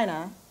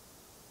Carolina,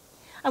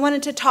 I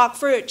wanted to talk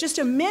for just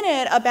a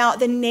minute about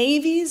the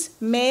Navy's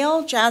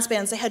male jazz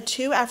bands. They had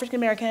 2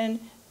 African-American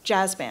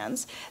jazz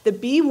bands, the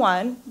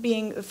B1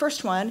 being the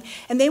first one,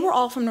 and they were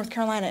all from North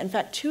Carolina. In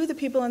fact, 2 of the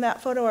people in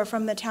that photo are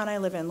from the town I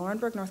live in,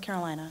 Laurinburg, North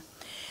Carolina.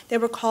 They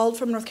were called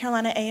from North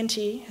Carolina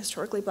A&T,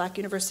 historically black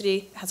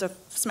university, has a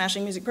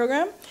smashing music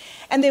program,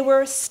 and they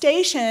were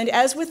stationed,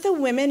 as with the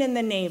women in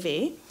the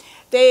Navy,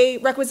 they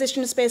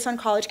requisition space on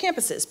college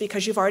campuses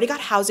because you've already got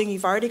housing,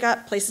 you've already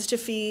got places to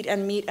feed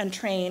and meet and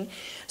train.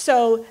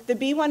 So the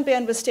B1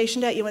 band was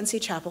stationed at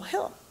UNC Chapel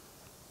Hill.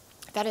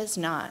 That is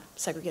not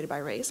segregated by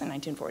race in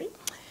 1940.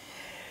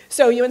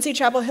 So UNC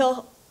Chapel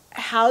Hill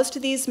housed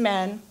these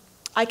men.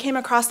 I came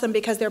across them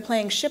because they're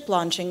playing ship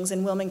launchings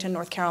in Wilmington,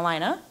 North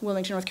Carolina.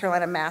 Wilmington, North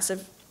Carolina,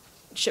 massive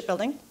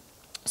shipbuilding.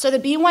 So the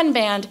B1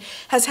 band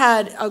has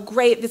had a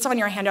great, it's on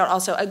your handout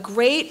also, a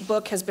great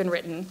book has been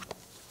written.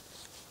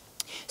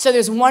 So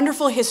there's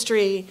wonderful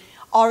history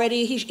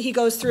already. He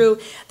goes through.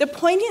 The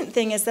poignant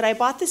thing is that I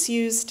bought this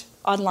used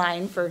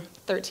online for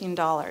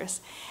 $13.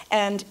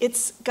 And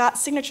it's got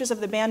signatures of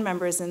the band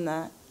members in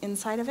the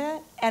inside of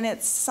it. And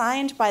it's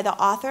signed by the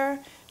author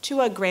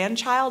to a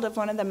grandchild of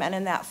one of the men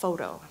in that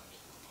photo.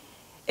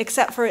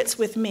 Except for it's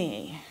with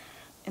me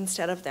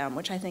instead of them,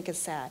 which I think is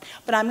sad.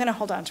 But I'm going to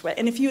hold on to it.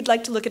 And if you'd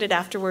like to look at it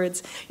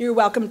afterwards, you're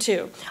welcome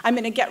to. I'm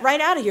going to get right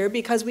out of here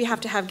because we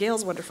have to have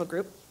Gail's wonderful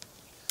group.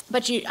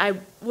 But I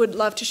would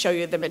love to show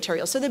you the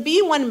material. So the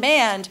B1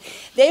 band,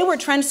 they were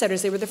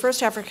trendsetters. They were the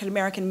first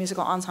African-American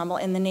musical ensemble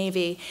in the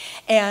Navy.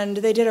 And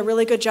they did a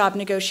really good job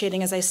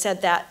negotiating, as I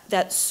said,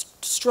 that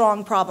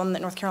strong problem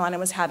that North Carolina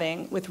was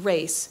having with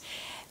race.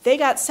 They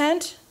got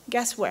sent,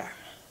 guess where?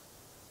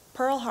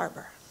 Pearl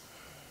Harbor.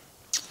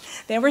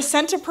 They were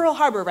sent to Pearl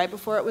Harbor right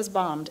before it was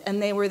bombed,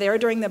 and they were there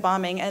during the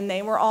bombing, and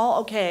they were all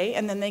okay,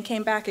 and then they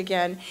came back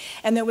again.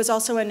 And there was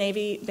also a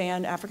Navy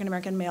band,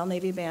 African-American male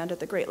Navy band at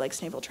the Great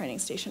Lakes Naval Training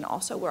Station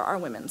also, where our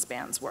women's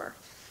bands were.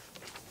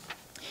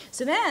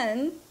 So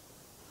then,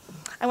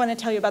 I want to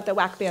tell you about the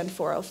WAC Band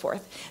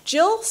 404th.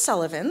 Jill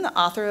Sullivan, the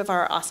author of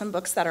our awesome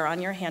books that are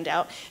on your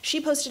handout, she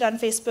posted on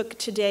Facebook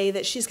today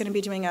that she's going to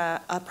be doing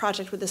a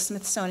project with the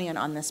Smithsonian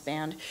on this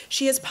band.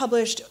 She has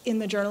published in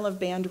the Journal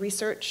of Band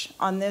Research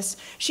on this.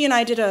 She and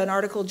I did an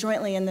article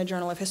jointly in the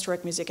Journal of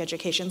Historic Music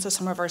Education, so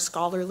some of our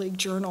scholarly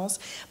journals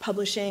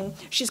publishing.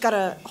 She's got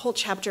a whole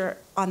chapter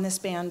on this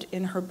band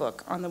in her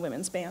book on the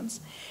women's bands.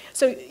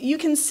 So you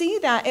can see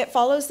that it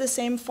follows the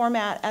same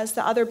format as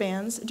the other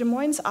bands. Des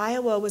Moines,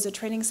 Iowa was a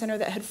training center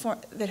that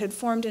had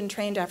formed and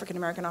trained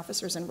African-American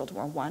officers in World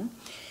War I.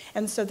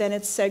 And so then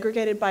it's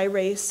segregated by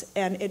race,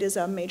 and it is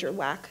a major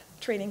WAC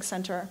training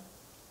center.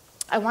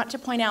 I want to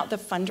point out the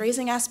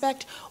fundraising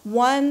aspect.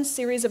 One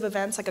series of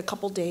events, like a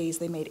couple days,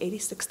 they made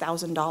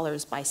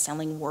 $86,000 by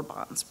selling war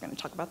bonds. We're going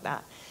to talk about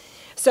that.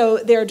 So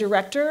their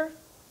director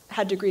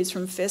had degrees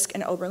from Fisk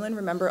and Oberlin.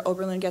 Remember,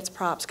 Oberlin gets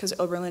props because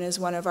Oberlin is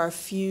one of our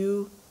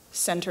few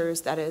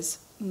centers that is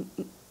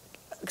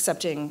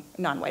accepting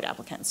non-white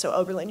applicants. So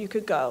Oberlin, you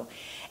could go.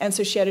 And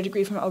so she had a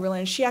degree from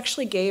Oberlin. She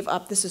actually gave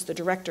up, this is the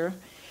director,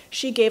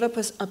 she gave up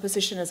a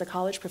position as a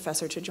college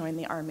professor to join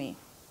the Army.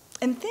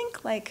 And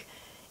think, like,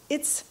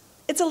 it's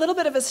a little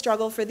bit of a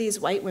struggle for these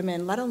white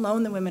women, let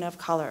alone the women of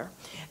color.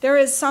 There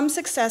is some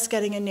success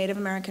getting in Native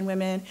American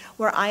women.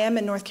 Where I am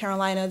in North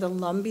Carolina, the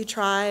Lumbee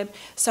tribe,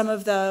 some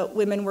of the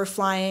women were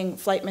flying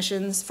flight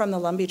missions from the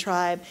Lumbee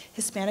tribe.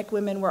 Hispanic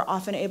women were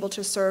often able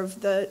to serve.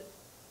 The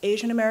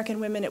Asian American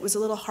women, it was a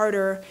little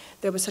harder.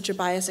 There was such a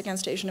bias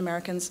against Asian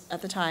Americans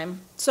at the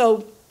time.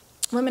 So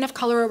women of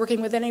color are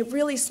working within a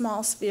really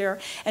small sphere,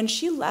 and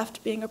she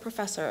left being a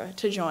professor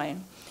to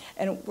join.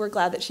 And we're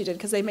glad that she did,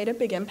 because they made a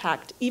big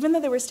impact, even though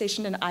they were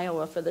stationed in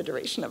Iowa for the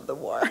duration of the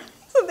war.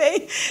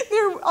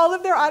 So all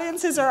of their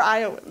audiences are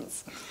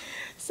Iowans.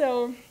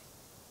 So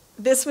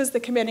this was the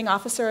commanding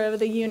officer of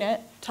the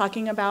unit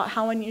talking about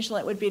how unusual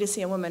it would be to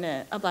see a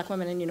black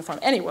woman in uniform,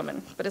 any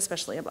woman, but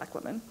especially a black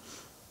woman.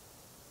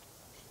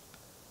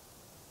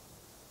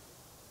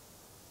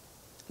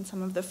 And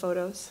some of the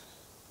photos.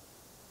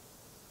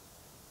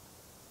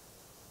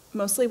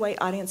 Mostly white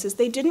audiences.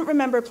 They didn't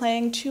remember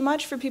playing too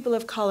much for people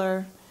of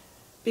color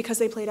because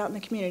they played out in the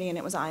community and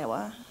it was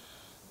Iowa.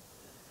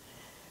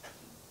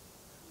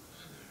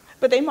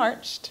 But they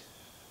marched.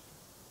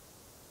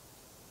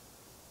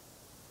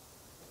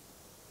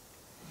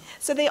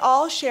 So they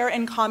all share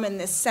in common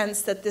this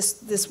sense that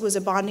this was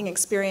a bonding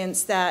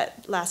experience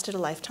that lasted a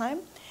lifetime.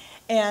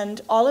 And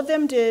all of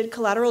them did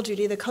collateral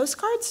duty. The Coast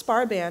Guard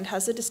Spar Band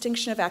has the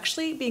distinction of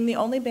actually being the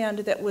only band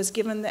that was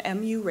given the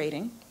MU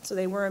rating. So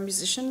they were a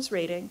musician's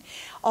rating.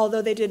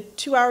 Although they did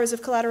 2 hours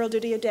of collateral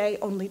duty a day,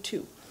 only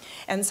 2.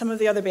 And some of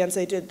the other bands,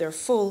 they did their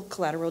full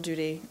collateral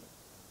duty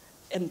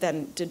and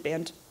then did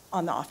band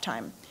on the off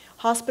time.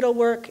 Hospital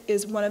work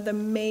is one of the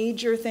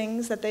major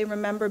things that they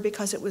remember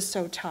because it was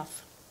so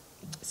tough.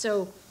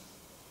 So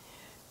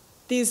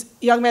these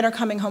young men are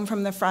coming home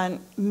from the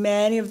front.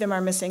 Many of them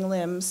are missing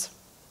limbs.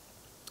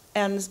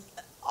 And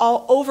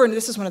all over, and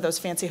this is one of those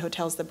fancy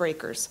hotels, the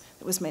Breakers,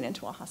 that was made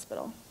into a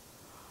hospital.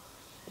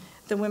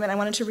 The women, I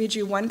wanted to read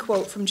you one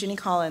quote from Ginny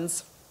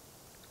Collins.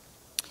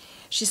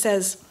 She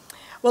says,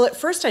 "Well, at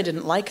first I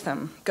didn't like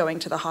them going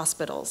to the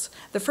hospitals.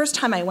 The first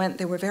time I went,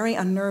 they were very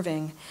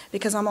unnerving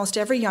because almost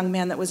every young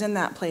man that was in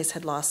that place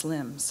had lost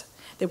limbs.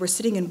 They were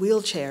sitting in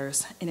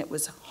wheelchairs, and it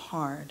was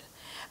hard.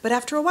 But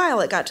after a while,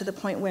 it got to the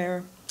point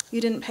where you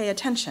didn't pay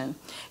attention.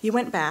 You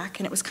went back,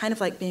 and it was kind of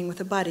like being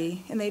with a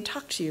buddy, and they'd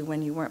talk to you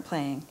when you weren't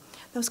playing.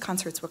 Those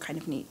concerts were kind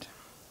of neat."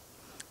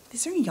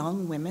 these are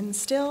young women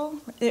still.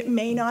 It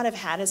may not have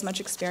had as much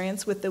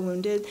experience with the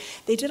wounded.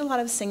 They did a lot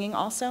of singing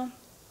also,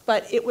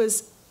 but it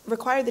was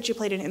required that you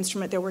played an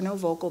instrument. There were no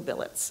vocal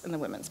billets in the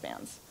women's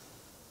bands.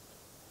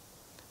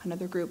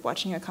 Another group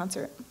watching a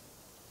concert.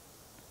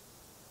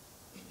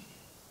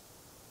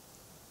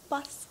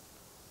 Bus.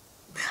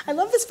 I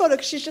love this photo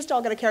because she's just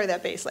all going to carry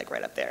that bass like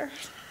right up there.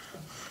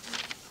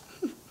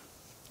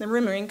 The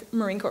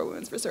Marine Corps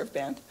Women's Reserve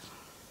Band.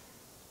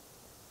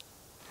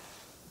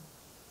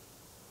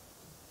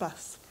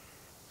 Bus.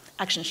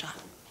 Action shot.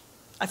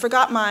 I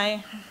forgot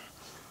my,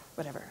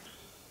 whatever.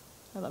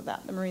 I love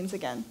that, the Marines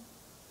again.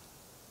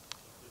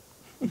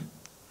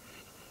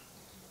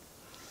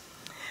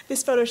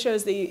 This photo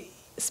shows the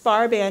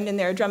spar band in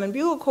their drum and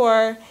bugle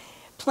corps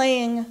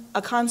playing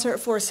a concert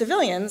for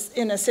civilians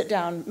in a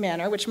sit-down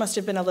manner, which must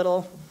have been a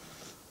little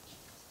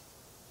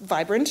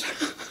vibrant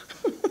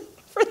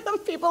for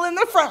the people in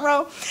the front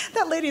row.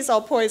 That lady's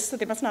all poised, so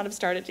they must not have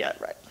started yet,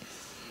 right?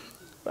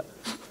 But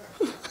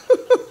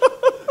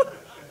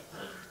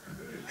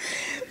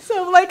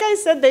so like I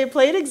said, they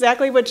played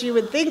exactly what you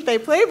would think. They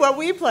played what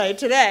we play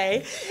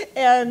today.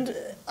 And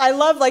I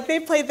love, like, they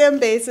played them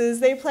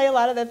basses. They play a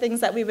lot of the things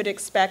that we would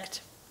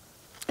expect.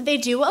 They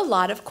do a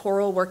lot of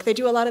choral work. They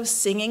do a lot of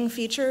singing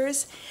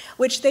features,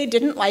 which they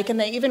didn't like, and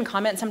they even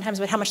comment sometimes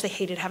about how much they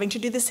hated having to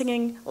do the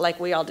singing, like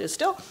we all do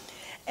still.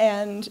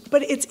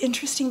 But it's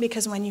interesting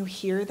because when you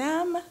hear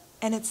them,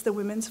 and it's the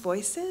women's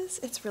voices,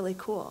 it's really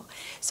cool.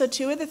 So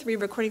 2 of the 3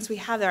 recordings we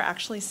have, they're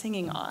actually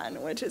singing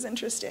on, which is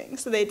interesting.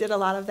 So they did a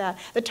lot of that.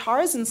 The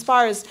tars and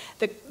spars,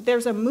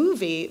 there's a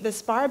movie, the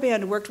spar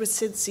band worked with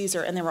Sid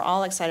Caesar, and they were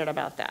all excited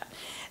about that.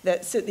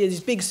 These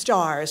big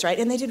stars, right?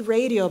 And they did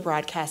radio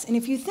broadcasts. And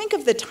if you think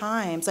of the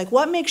times, like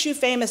what makes you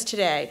famous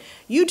today?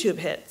 YouTube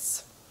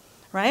hits,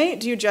 right?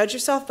 Do you judge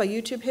yourself by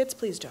YouTube hits?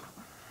 Please don't.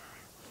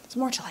 There's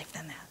more to life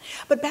than that.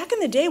 But back in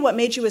the day, what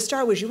made you a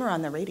star was you were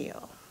on the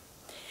radio.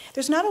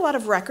 There's not a lot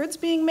of records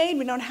being made.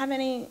 We don't have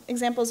any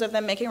examples of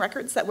them making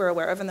records that we're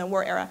aware of in the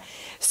war era.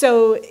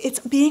 So it's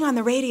being on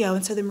the radio,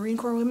 and so the Marine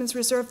Corps Women's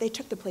Reserve, they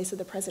took the place of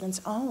the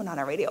President's Own on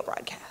a radio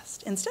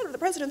broadcast. Instead of the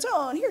President's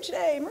Own, here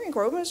today, Marine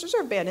Corps Women's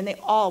Reserve Band, and they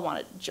all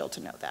wanted Jill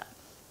to know that.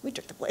 We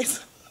took the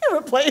place. We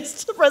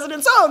replaced the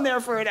President's Own there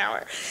for an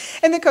hour.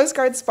 And the Coast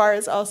Guard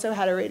Spars also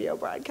had a radio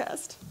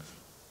broadcast.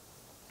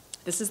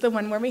 This is the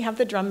one where we have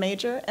the drum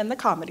major and the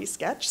comedy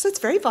sketch, so it's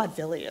very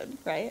vaudevillian,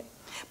 right?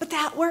 But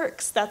that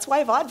works. That's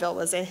why vaudeville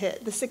was a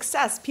hit. The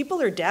success, people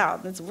are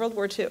down. It's World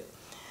War II.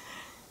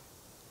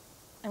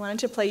 I wanted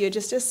to play you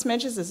just a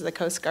smidge. This is the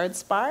Coast Guard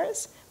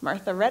Spars,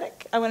 Martha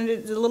Reddick. I wanted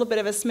to do a little bit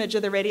of a smidge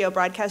of the radio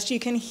broadcast. You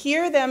can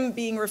hear them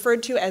being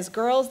referred to as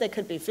girls. They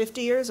could be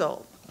 50 years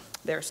old.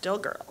 They're still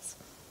girls.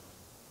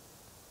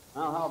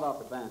 Now, how about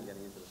the band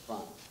getting into the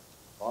front?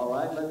 All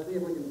right, let's see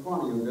if we can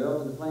corner you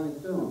girls into playing a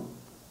tune.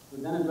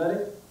 Lieutenant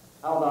Reddick,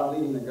 how about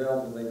leading the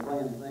girls as they play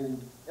and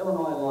sing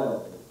Illinois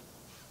Loyalty?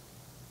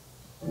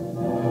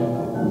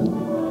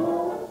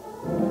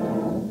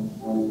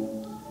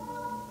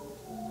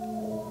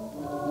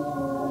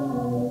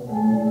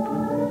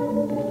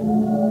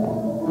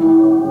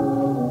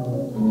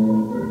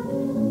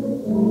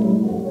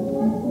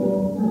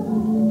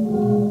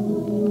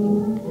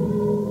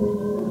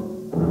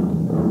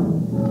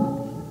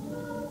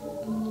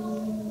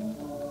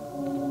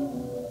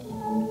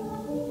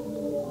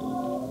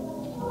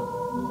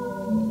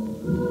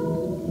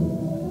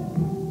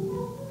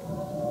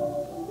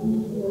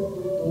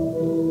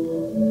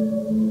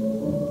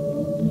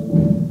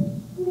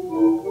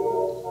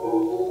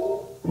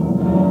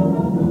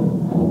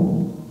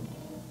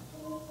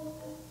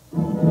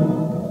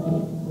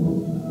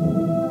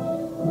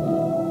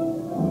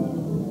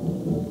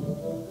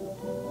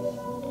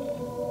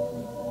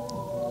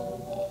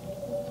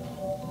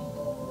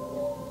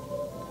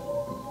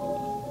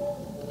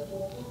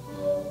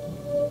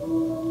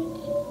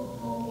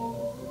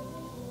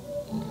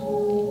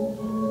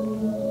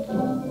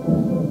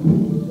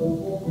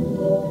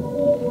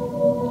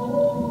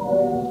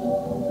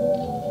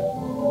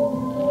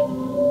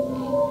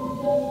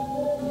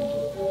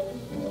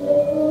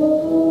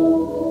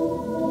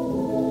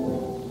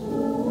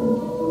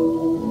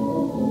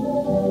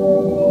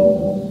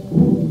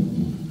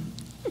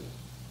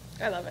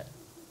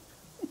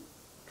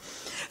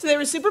 They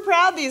were super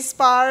proud, these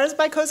spars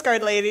by Coast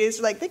Guard ladies.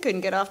 Like, they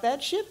couldn't get off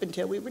that ship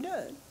until we were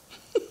done.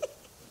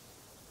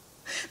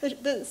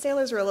 The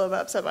sailors were a little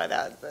upset by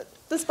that, but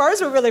the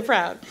spars were really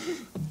proud.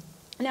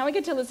 Now we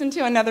get to listen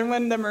to another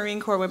one, the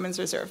Marine Corps Women's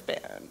Reserve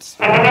Band.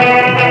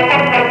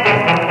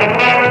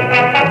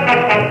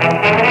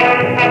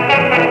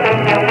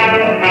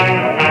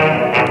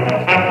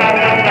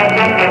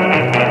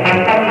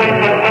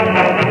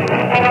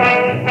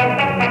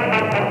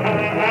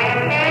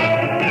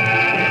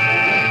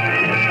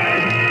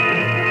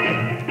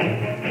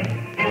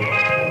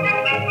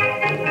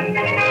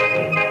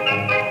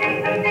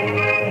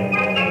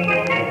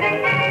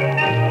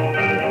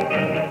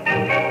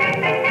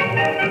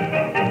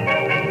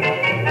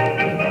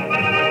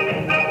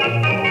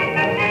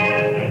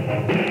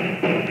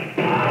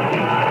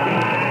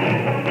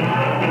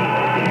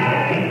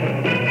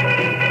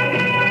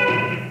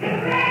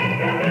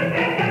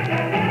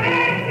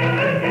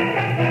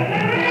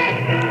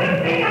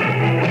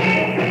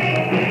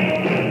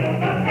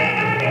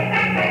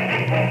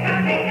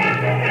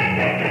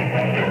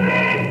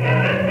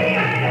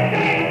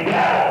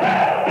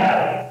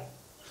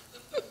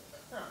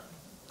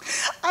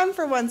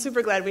 for one,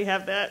 super glad we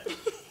have that.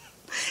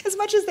 As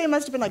much as they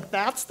must have been like,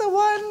 that's the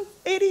one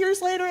 80 years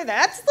later,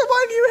 that's the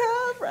one you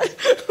have, right?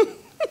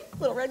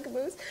 Little red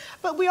caboose.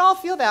 But we all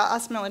feel that,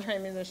 us military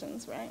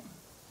musicians, right?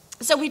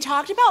 So we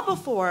talked about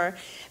before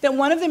that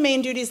one of the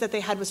main duties that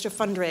they had was to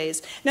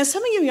fundraise. Now,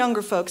 some of you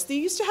younger folks, they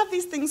used to have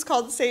these things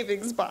called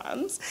savings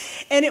bonds.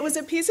 And it was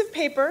a piece of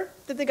paper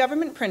that the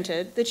government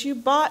printed that you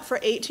bought for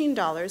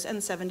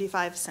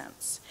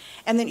 $18.75.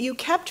 And that you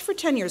kept for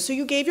 10 years. So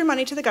you gave your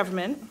money to the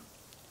government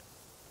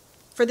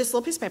for this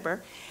little piece of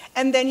paper.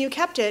 And then you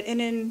kept it,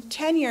 and in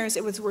 10 years,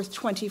 it was worth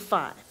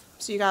 $25.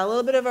 So you got a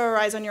little bit of a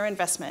rise on your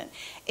investment.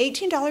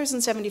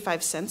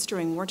 $18.75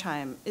 during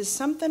wartime is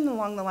something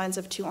along the lines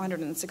of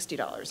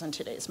 $260 in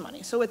today's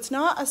money. So it's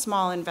not a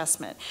small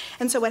investment.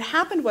 And so what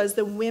happened was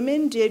the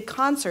women did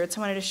concerts.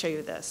 I wanted to show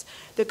you this.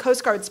 The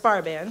Coast Guard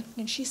Spar Band,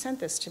 and she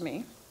sent this to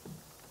me.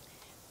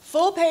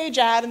 Full page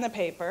ad in the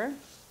paper,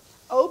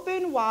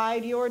 open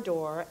wide your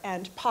door,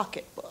 and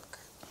pocketbook.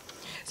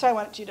 So I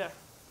wanted you to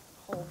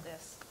hold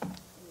this in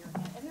your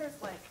hand. And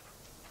there's like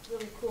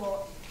really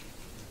cool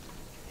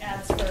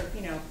ads for,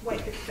 white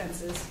picket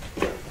fences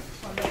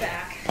on the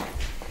back.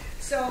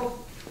 So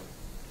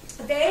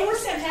they were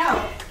sent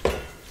out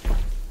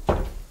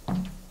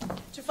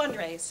to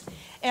fundraise.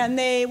 And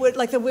they would,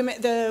 like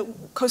the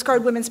Coast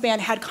Guard Women's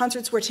Band had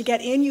concerts where to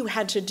get in you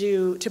had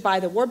to buy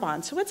the war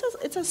bond. So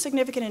it's a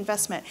significant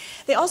investment.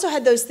 They also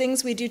had those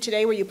things we do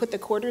today where you put the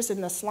quarters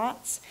in the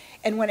slots,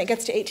 and when it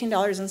gets to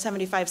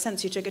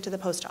 $18.75, you took it to the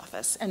post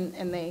office, and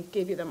they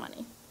gave you the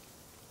money.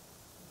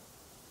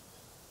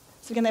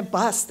 So again, they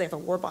have a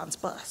war bonds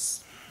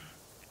bus.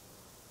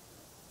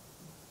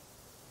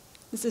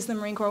 This is the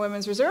Marine Corps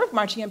Women's Reserve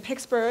marching in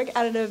Pittsburgh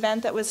at an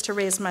event that was to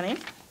raise money.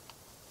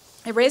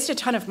 It raised a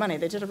ton of money.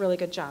 They did a really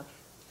good job.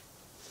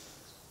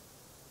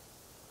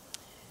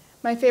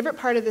 My favorite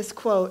part of this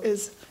quote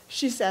is,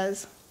 she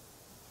says,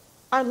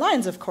 our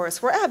lines, of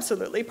course, were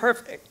absolutely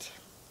perfect.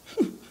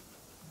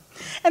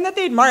 And that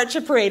they'd march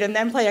a parade and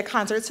then play a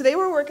concert, so they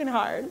were working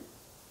hard.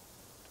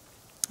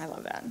 I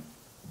love that.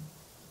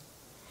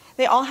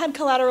 They all had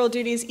collateral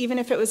duties, even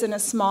if it was in a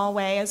small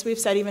way, as we've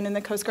said, even in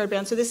the Coast Guard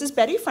Band. So this is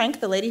Betty Frank,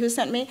 the lady who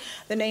sent me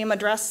the name,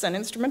 address, and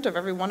instrument of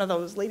every one of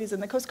those ladies in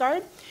the Coast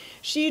Guard.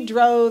 She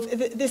drove,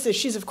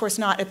 she's of course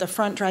not at the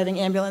front driving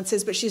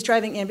ambulances, but she's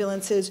driving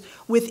ambulances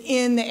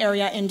within the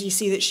area in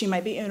DC that she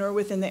might be in, or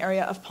within the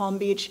area of Palm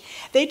Beach.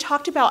 They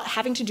talked about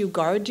having to do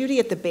guard duty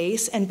at the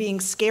base and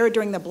being scared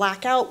during the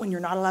blackout when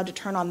you're not allowed to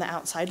turn on the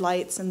outside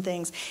lights and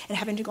things, and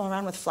having to go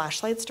around with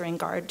flashlights during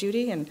guard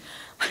duty, and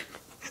a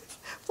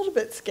little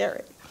bit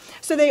scary.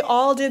 So they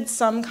all did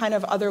some kind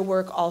of other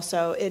work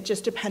also. It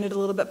just depended a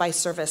little bit by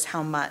service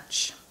how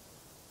much.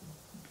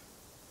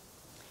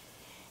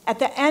 At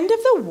the end of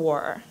the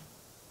war,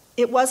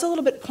 it was a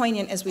little bit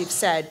poignant, as we've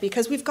said,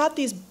 because we've got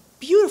these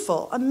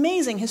beautiful,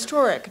 amazing,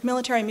 historic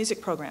military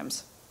music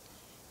programs,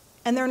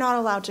 and they're not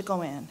allowed to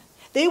go in.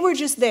 They were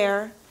just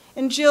there,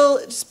 and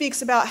Jill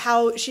speaks about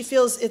how she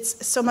feels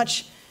it's so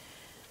much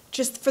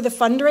just for the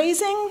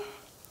fundraising.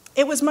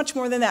 It was much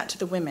more than that to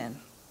the women.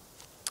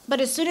 But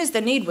as soon as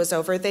the need was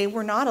over, they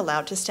were not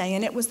allowed to stay,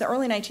 and it was the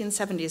early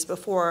 1970s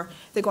before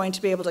they're going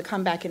to be able to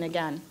come back in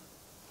again.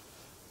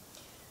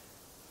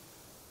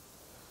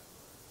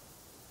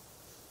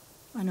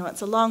 I know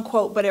it's a long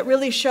quote, but it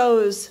really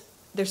shows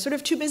they're sort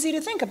of too busy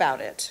to think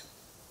about it.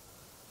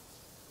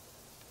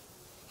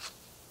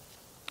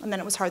 And then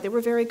it was hard. They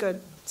were very good.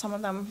 Some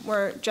of them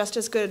were just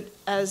as good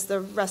as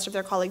the rest of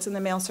their colleagues in the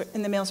male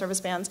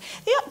service bands.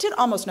 They did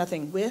almost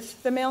nothing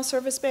with the male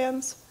service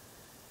bands.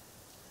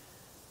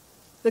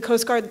 The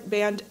Coast Guard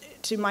Band,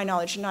 to my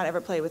knowledge, did not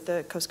ever play with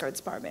the Coast Guard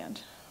Spar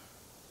Band.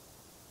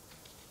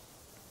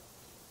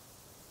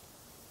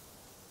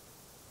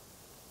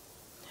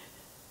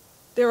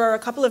 There are a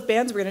couple of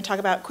bands we're going to talk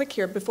about quick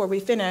here before we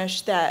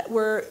finish that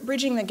were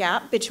bridging the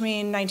gap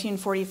between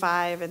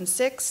 1945 and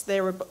 6. They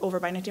were over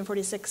by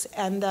 1946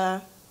 and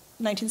the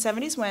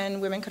 1970s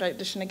when women could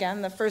audition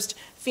again. The first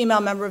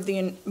female member of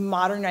the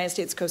modern United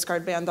States Coast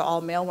Guard Band, the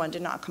all-male one,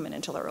 did not come in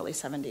until the early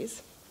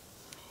 70s.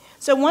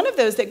 So one of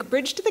those that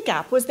bridged the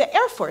gap was the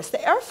Air Force.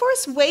 The Air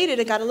Force waited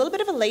and got a little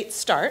bit of a late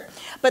start,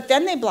 but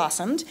then they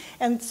blossomed.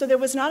 And so there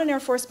was not an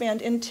Air Force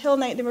band until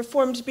they were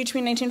formed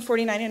between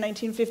 1949 and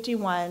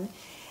 1951.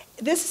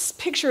 This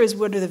picture is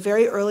one of the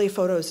very early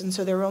photos, and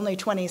so they were only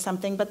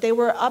 20-something, but they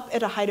were up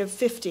at a height of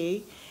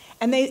 50,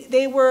 and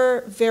they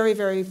were very,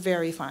 very,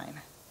 very fine.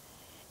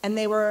 And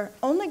they were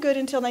only good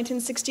until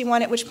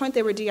 1961, at which point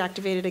they were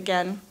deactivated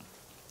again.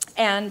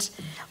 And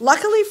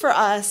luckily for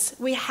us,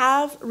 we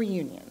have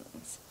reunions.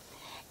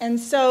 And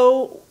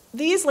so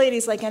these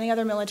ladies, like any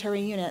other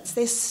military units,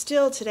 they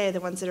still today, the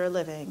ones that are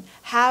living,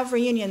 have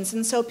reunions.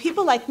 And so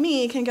people like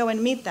me can go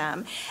and meet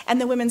them.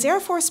 And the Women's Air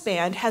Force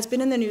Band has been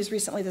in the news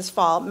recently this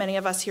fall. Many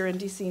of us here in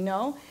DC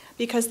know,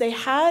 because they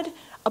had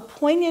a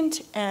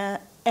poignant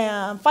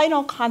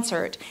final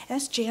concert. And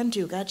that's Jan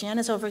Duga. Jan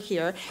is over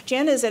here.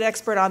 Jan is an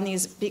expert on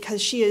these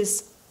because she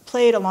is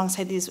played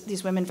alongside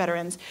these women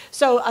veterans.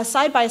 So a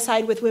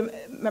side-by-side with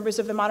members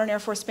of the Modern Air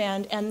Force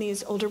Band and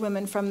these older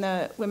women from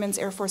the Women's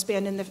Air Force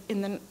Band in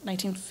the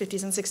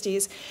 1950s and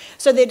 60s.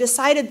 So they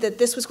decided that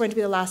this was going to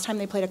be the last time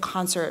they played a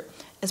concert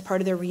as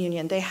part of their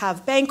reunion. They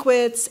have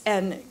banquets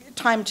and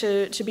time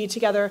to be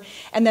together,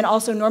 and then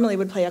also normally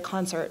would play a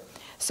concert.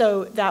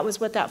 So that was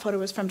what that photo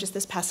was from just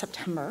this past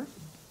September.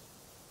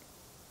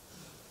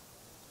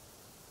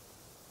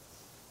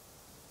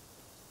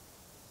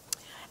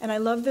 And I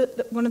love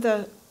one of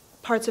the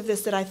parts of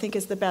this that I think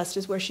is the best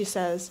is where she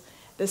says,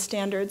 the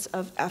standards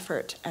of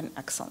effort and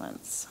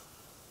excellence.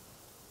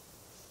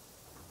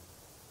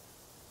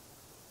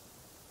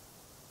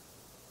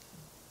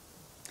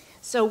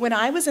 So when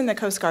I was in the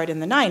Coast Guard in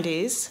the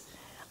 90s,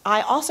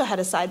 I also had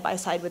a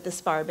side-by-side with the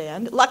Spar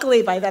Band.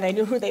 Luckily, by then I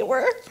knew who they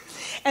were.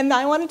 And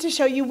I wanted to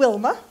show you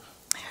Wilma.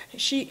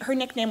 Her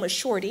nickname was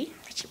Shorty.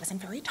 She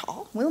wasn't very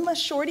tall. Wilma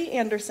Shorty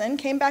Anderson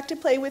came back to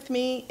play with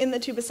me in the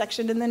tuba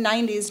section in the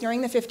 90s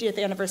during the 50th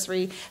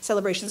anniversary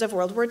celebrations of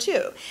World War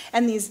II.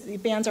 And the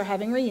bands are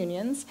having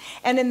reunions.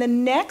 And in the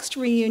next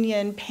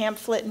reunion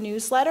pamphlet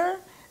newsletter,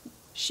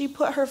 she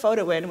put her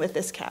photo in with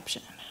this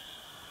caption.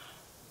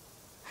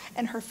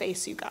 And her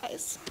face, you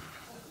guys.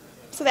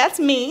 So that's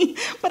me,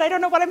 but I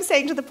don't know what I'm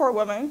saying to the poor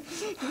woman.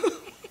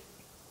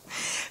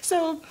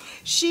 So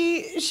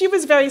she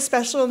was very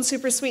special and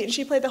super sweet, and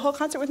she played the whole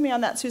concert with me on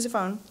that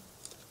sousaphone.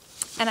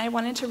 And I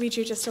wanted to read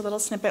you just a little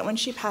snippet. When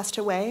she passed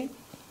away,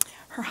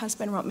 her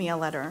husband wrote me a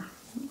letter.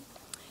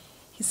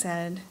 He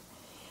said,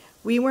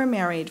 "We were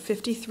married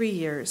 53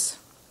 years,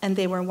 and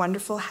they were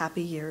wonderful,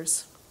 happy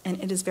years,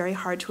 and it is very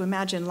hard to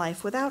imagine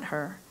life without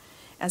her,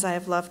 as I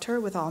have loved her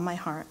with all my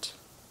heart.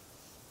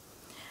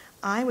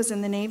 I was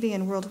in the Navy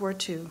in World War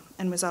II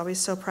and was always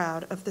so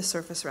proud of the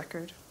service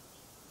record."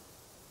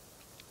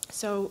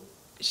 So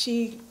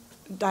she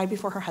died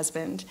before her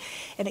husband.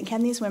 And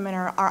again, these women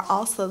are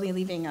all slowly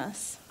leaving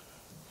us.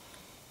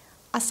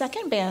 A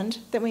second band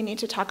that we need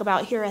to talk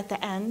about here at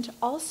the end,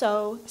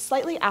 also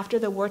slightly after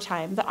the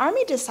wartime, the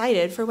Army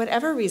decided, for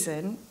whatever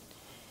reason,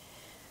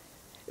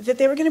 that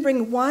they were going to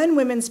bring one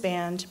women's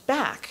band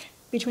back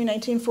between about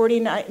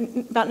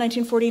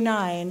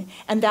 1949,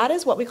 and that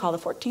is what we call the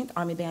 14th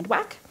Army Band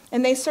WAC.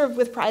 And they served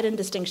with pride and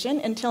distinction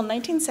until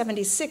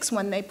 1976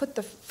 when they put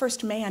the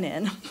first man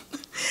in.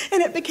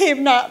 And it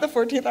became not the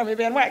 14th Army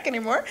Band WAC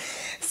anymore.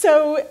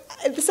 So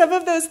some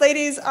of those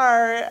ladies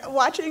are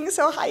watching,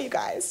 so hi you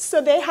guys.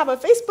 So they have a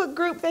Facebook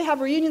group, they have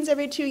reunions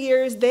every 2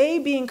 years. They,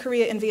 being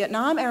Korea and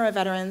Vietnam era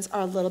veterans,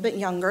 are a little bit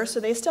younger, so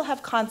they still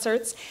have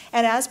concerts.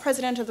 And as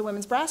president of the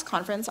Women's Brass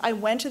Conference, I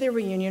went to their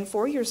reunion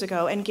 4 years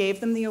ago and gave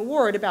them the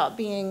award about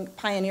being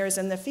pioneers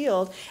in the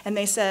field. And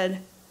they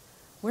said,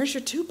 "Where's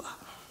your tuba?"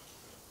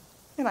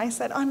 And I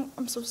said,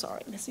 I'm so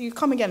sorry. And I said, "You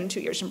come again in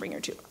 2 years and bring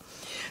your tuba."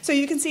 So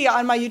you can see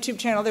on my YouTube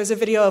channel, there's a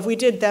video of we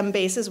did them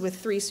basses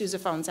with 3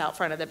 sousaphones out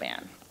front of the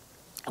band.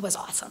 It was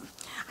awesome.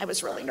 I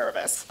was really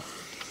nervous.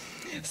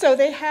 So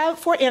they have,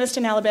 Fort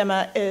Anniston,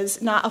 Alabama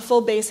is not a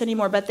full base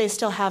anymore, but they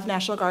still have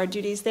National Guard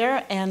duties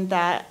there, and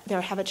that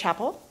they have a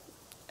chapel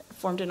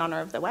formed in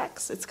honor of the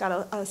WACs. It's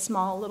got a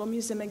small little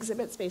museum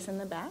exhibit space in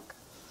the back.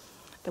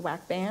 The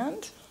WAC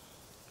band,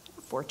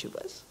 4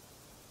 tubas.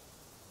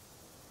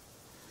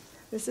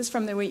 This is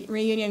from the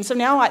reunion. So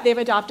now they've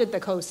adopted the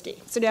coastie.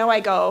 So now I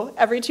go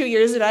every 2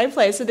 years and I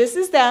play. So this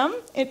is them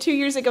 2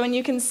 years ago, and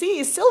you can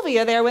see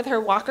Sylvia there with her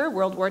Walker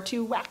World War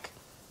II WAC.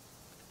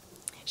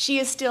 She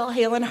is still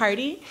hale and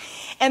hearty.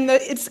 And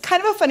it's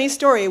kind of a funny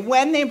story.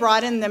 When they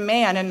brought in the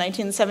man in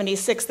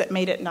 1976 that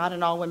made it not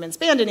an all-women's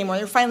band anymore,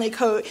 they're finally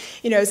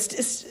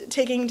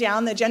taking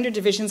down the gender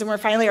divisions, and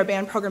our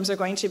band programs are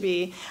going to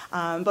be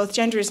both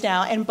genders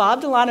now. And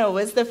Bob Delano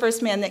was the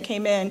first man that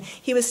came in.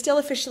 He was still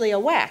officially a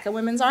WAC, a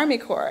Women's Army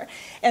Corps.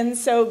 And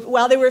so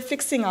while they were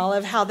fixing all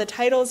of how the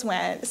titles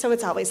went, so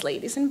it's always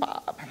ladies and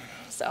Bob.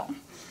 So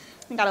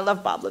you gotta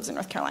love Bob, lives in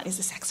North Carolina. He's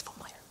a saxophone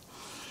player.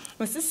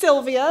 This is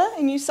Sylvia,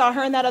 and you saw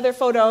her in that other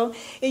photo.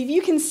 If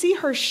you can see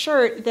her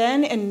shirt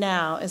then and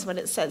now is what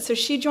it said. So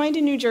she joined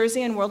in New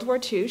Jersey in World War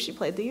II. She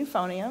played the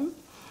euphonium.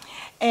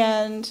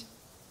 And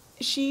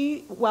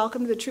she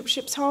welcomed the troop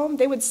ships home.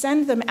 They would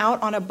send them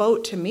out on a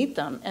boat to meet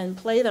them and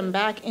play them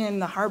back in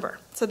the harbor.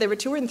 So they were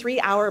 2 and 3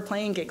 hour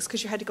playing gigs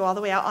because you had to go all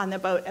the way out on the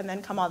boat and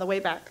then come all the way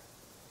back.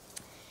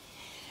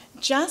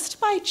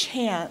 Just by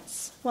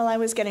chance, while I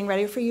was getting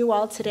ready for you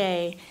all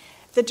today,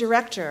 the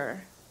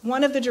director,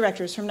 one of the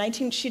directors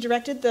she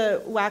directed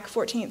the WAC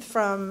 14th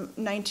from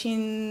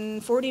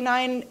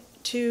 1949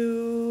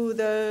 to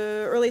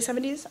the early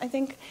 70s, I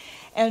think.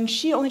 And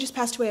she only just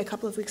passed away a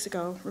couple of weeks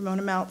ago,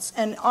 Ramona Mounts.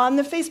 And on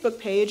the Facebook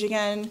page,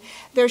 again,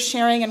 they're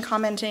sharing and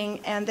commenting,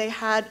 and they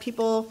had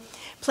people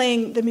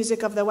playing the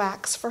music of the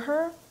WACs for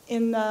her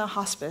in the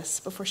hospice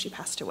before she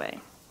passed away.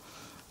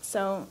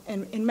 So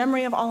in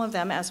memory of all of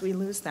them as we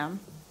lose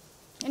them.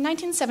 In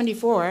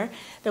 1974,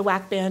 the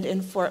WAC band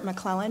in Fort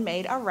McClellan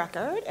made a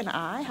record, and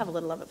I have a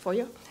little of it for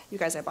you. You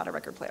guys, I bought a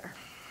record player.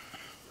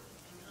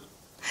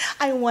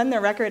 I won the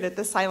record at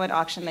the silent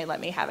auction. They let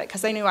me have it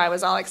because they knew I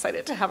was all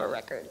excited to have a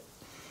record.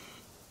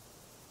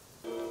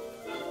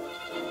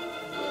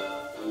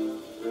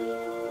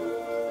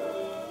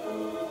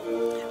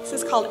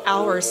 This is called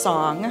Our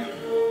Song.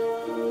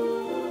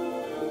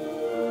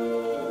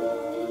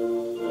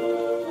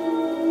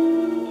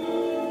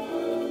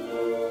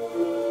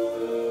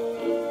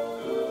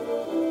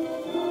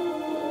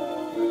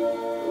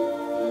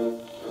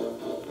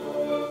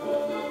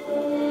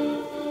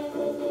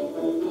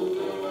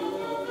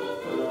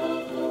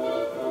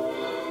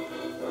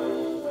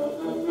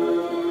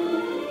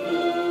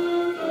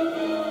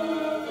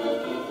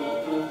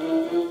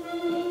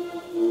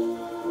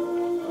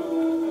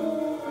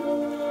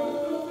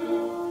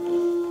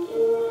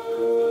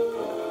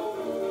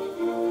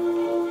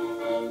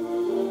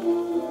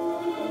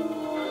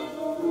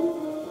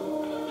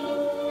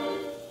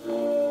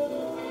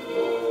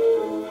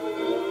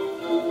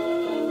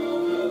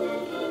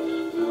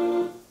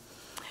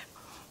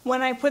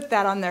 When I put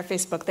that on their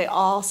Facebook, they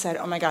all said,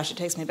 oh my gosh, it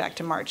takes me back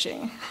to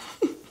marching.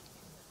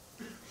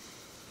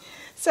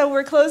 So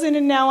we're closing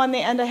in now on the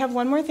end. I have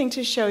one more thing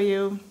to show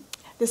you.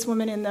 This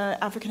woman in the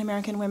African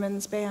American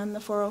Women's Band, the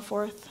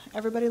 404th,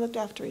 everybody looked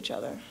after each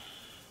other.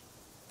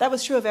 That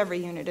was true of every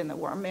unit in the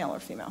war, male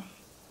or female.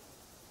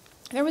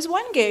 There was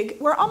one gig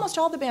where almost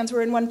all the bands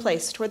were in one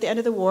place toward the end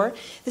of the war.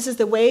 This is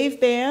the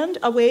Wave Band,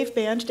 a wave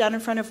band down in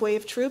front of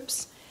Wave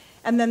troops,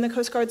 and then the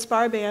Coast Guard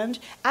Spar Band.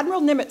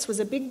 Admiral Nimitz was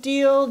a big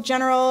deal,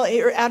 general,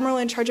 or admiral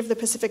in charge of the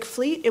Pacific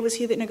Fleet. It was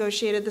he that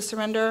negotiated the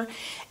surrender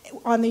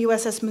on the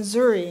USS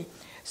Missouri.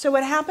 So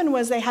what happened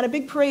was they had a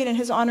big parade in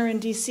his honor in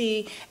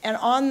D.C., and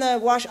on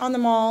the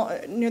mall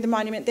near the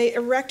monument, they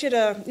erected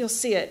you'll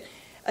see it,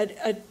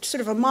 a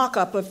sort of a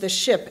mock-up of the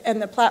ship,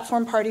 and the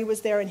platform party was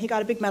there, and he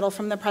got a big medal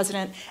from the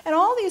president. And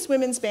all these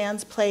women's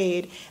bands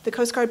played. The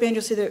Coast Guard Band,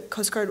 you'll see the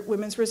Coast Guard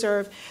Women's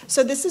Reserve.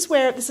 So this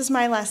is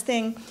my last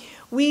thing.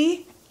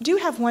 We do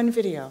have one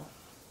video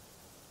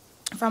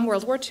from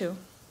World War II,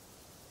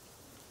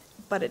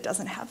 but it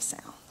doesn't have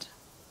sound.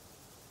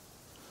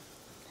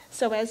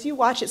 So as you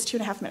watch, it's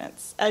 2.5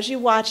 minutes. As you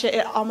watch it,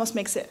 it almost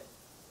makes it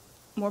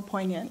more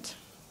poignant.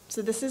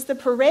 So this is the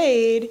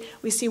parade.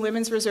 We see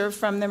Women's Reserve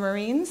from the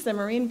Marines, the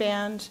Marine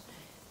Band,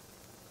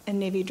 and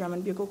Navy Drum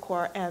and Bugle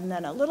Corps, and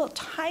then a little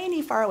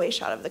tiny faraway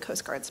shot of the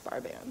Coast Guard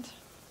Spar Band.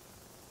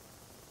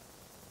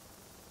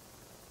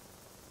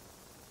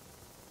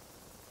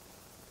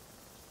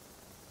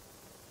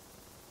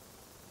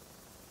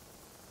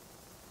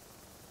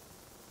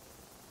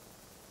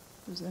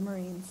 Those are the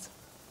Marines.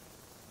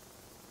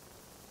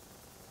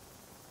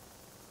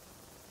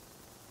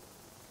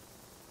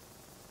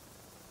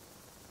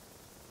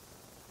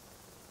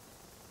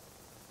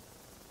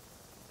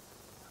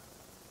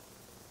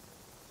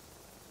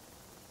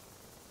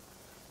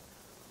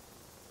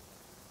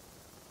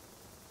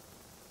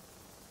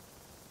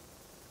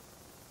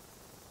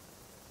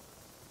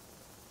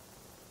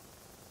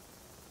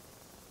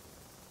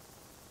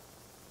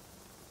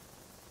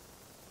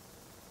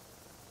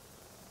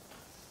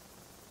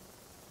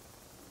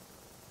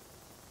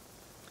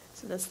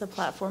 So that's the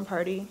platform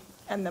party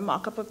and the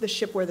mock-up of the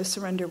ship where the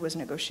surrender was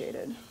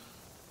negotiated. And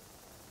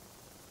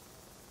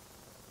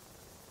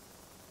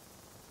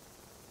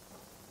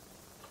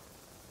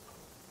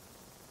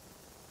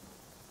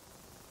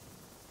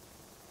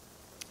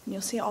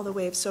you'll see all the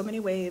waves, so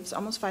many waves,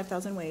 almost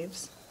 5,000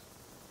 waves.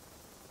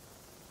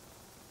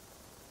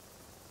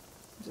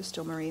 These are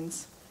still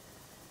Marines.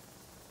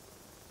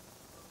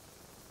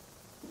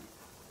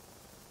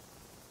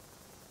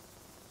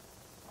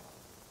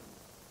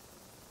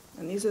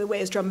 And these are the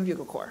waves, Drum and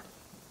Bugle Corps.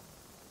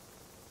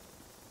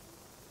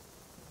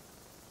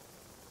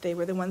 They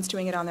were the ones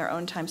doing it on their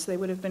own time, so they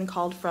would have been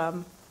called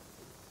from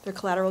their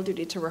collateral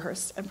duty to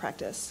rehearse and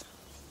practice.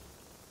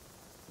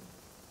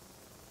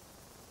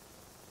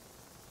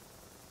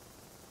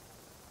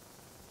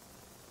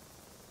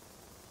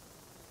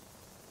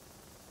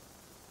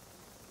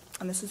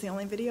 And this is the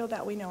only video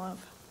that we know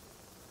of.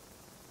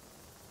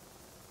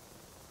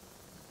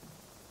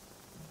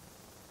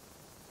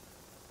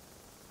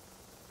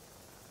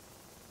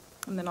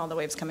 And then all the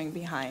waves coming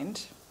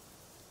behind.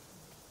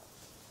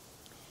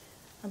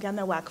 Again,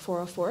 the WAC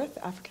 404th,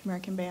 African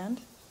American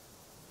Band.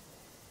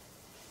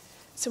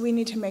 So we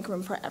need to make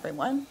room for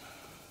everyone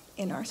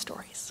in our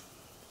stories.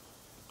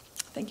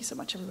 Thank you so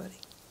much, everybody.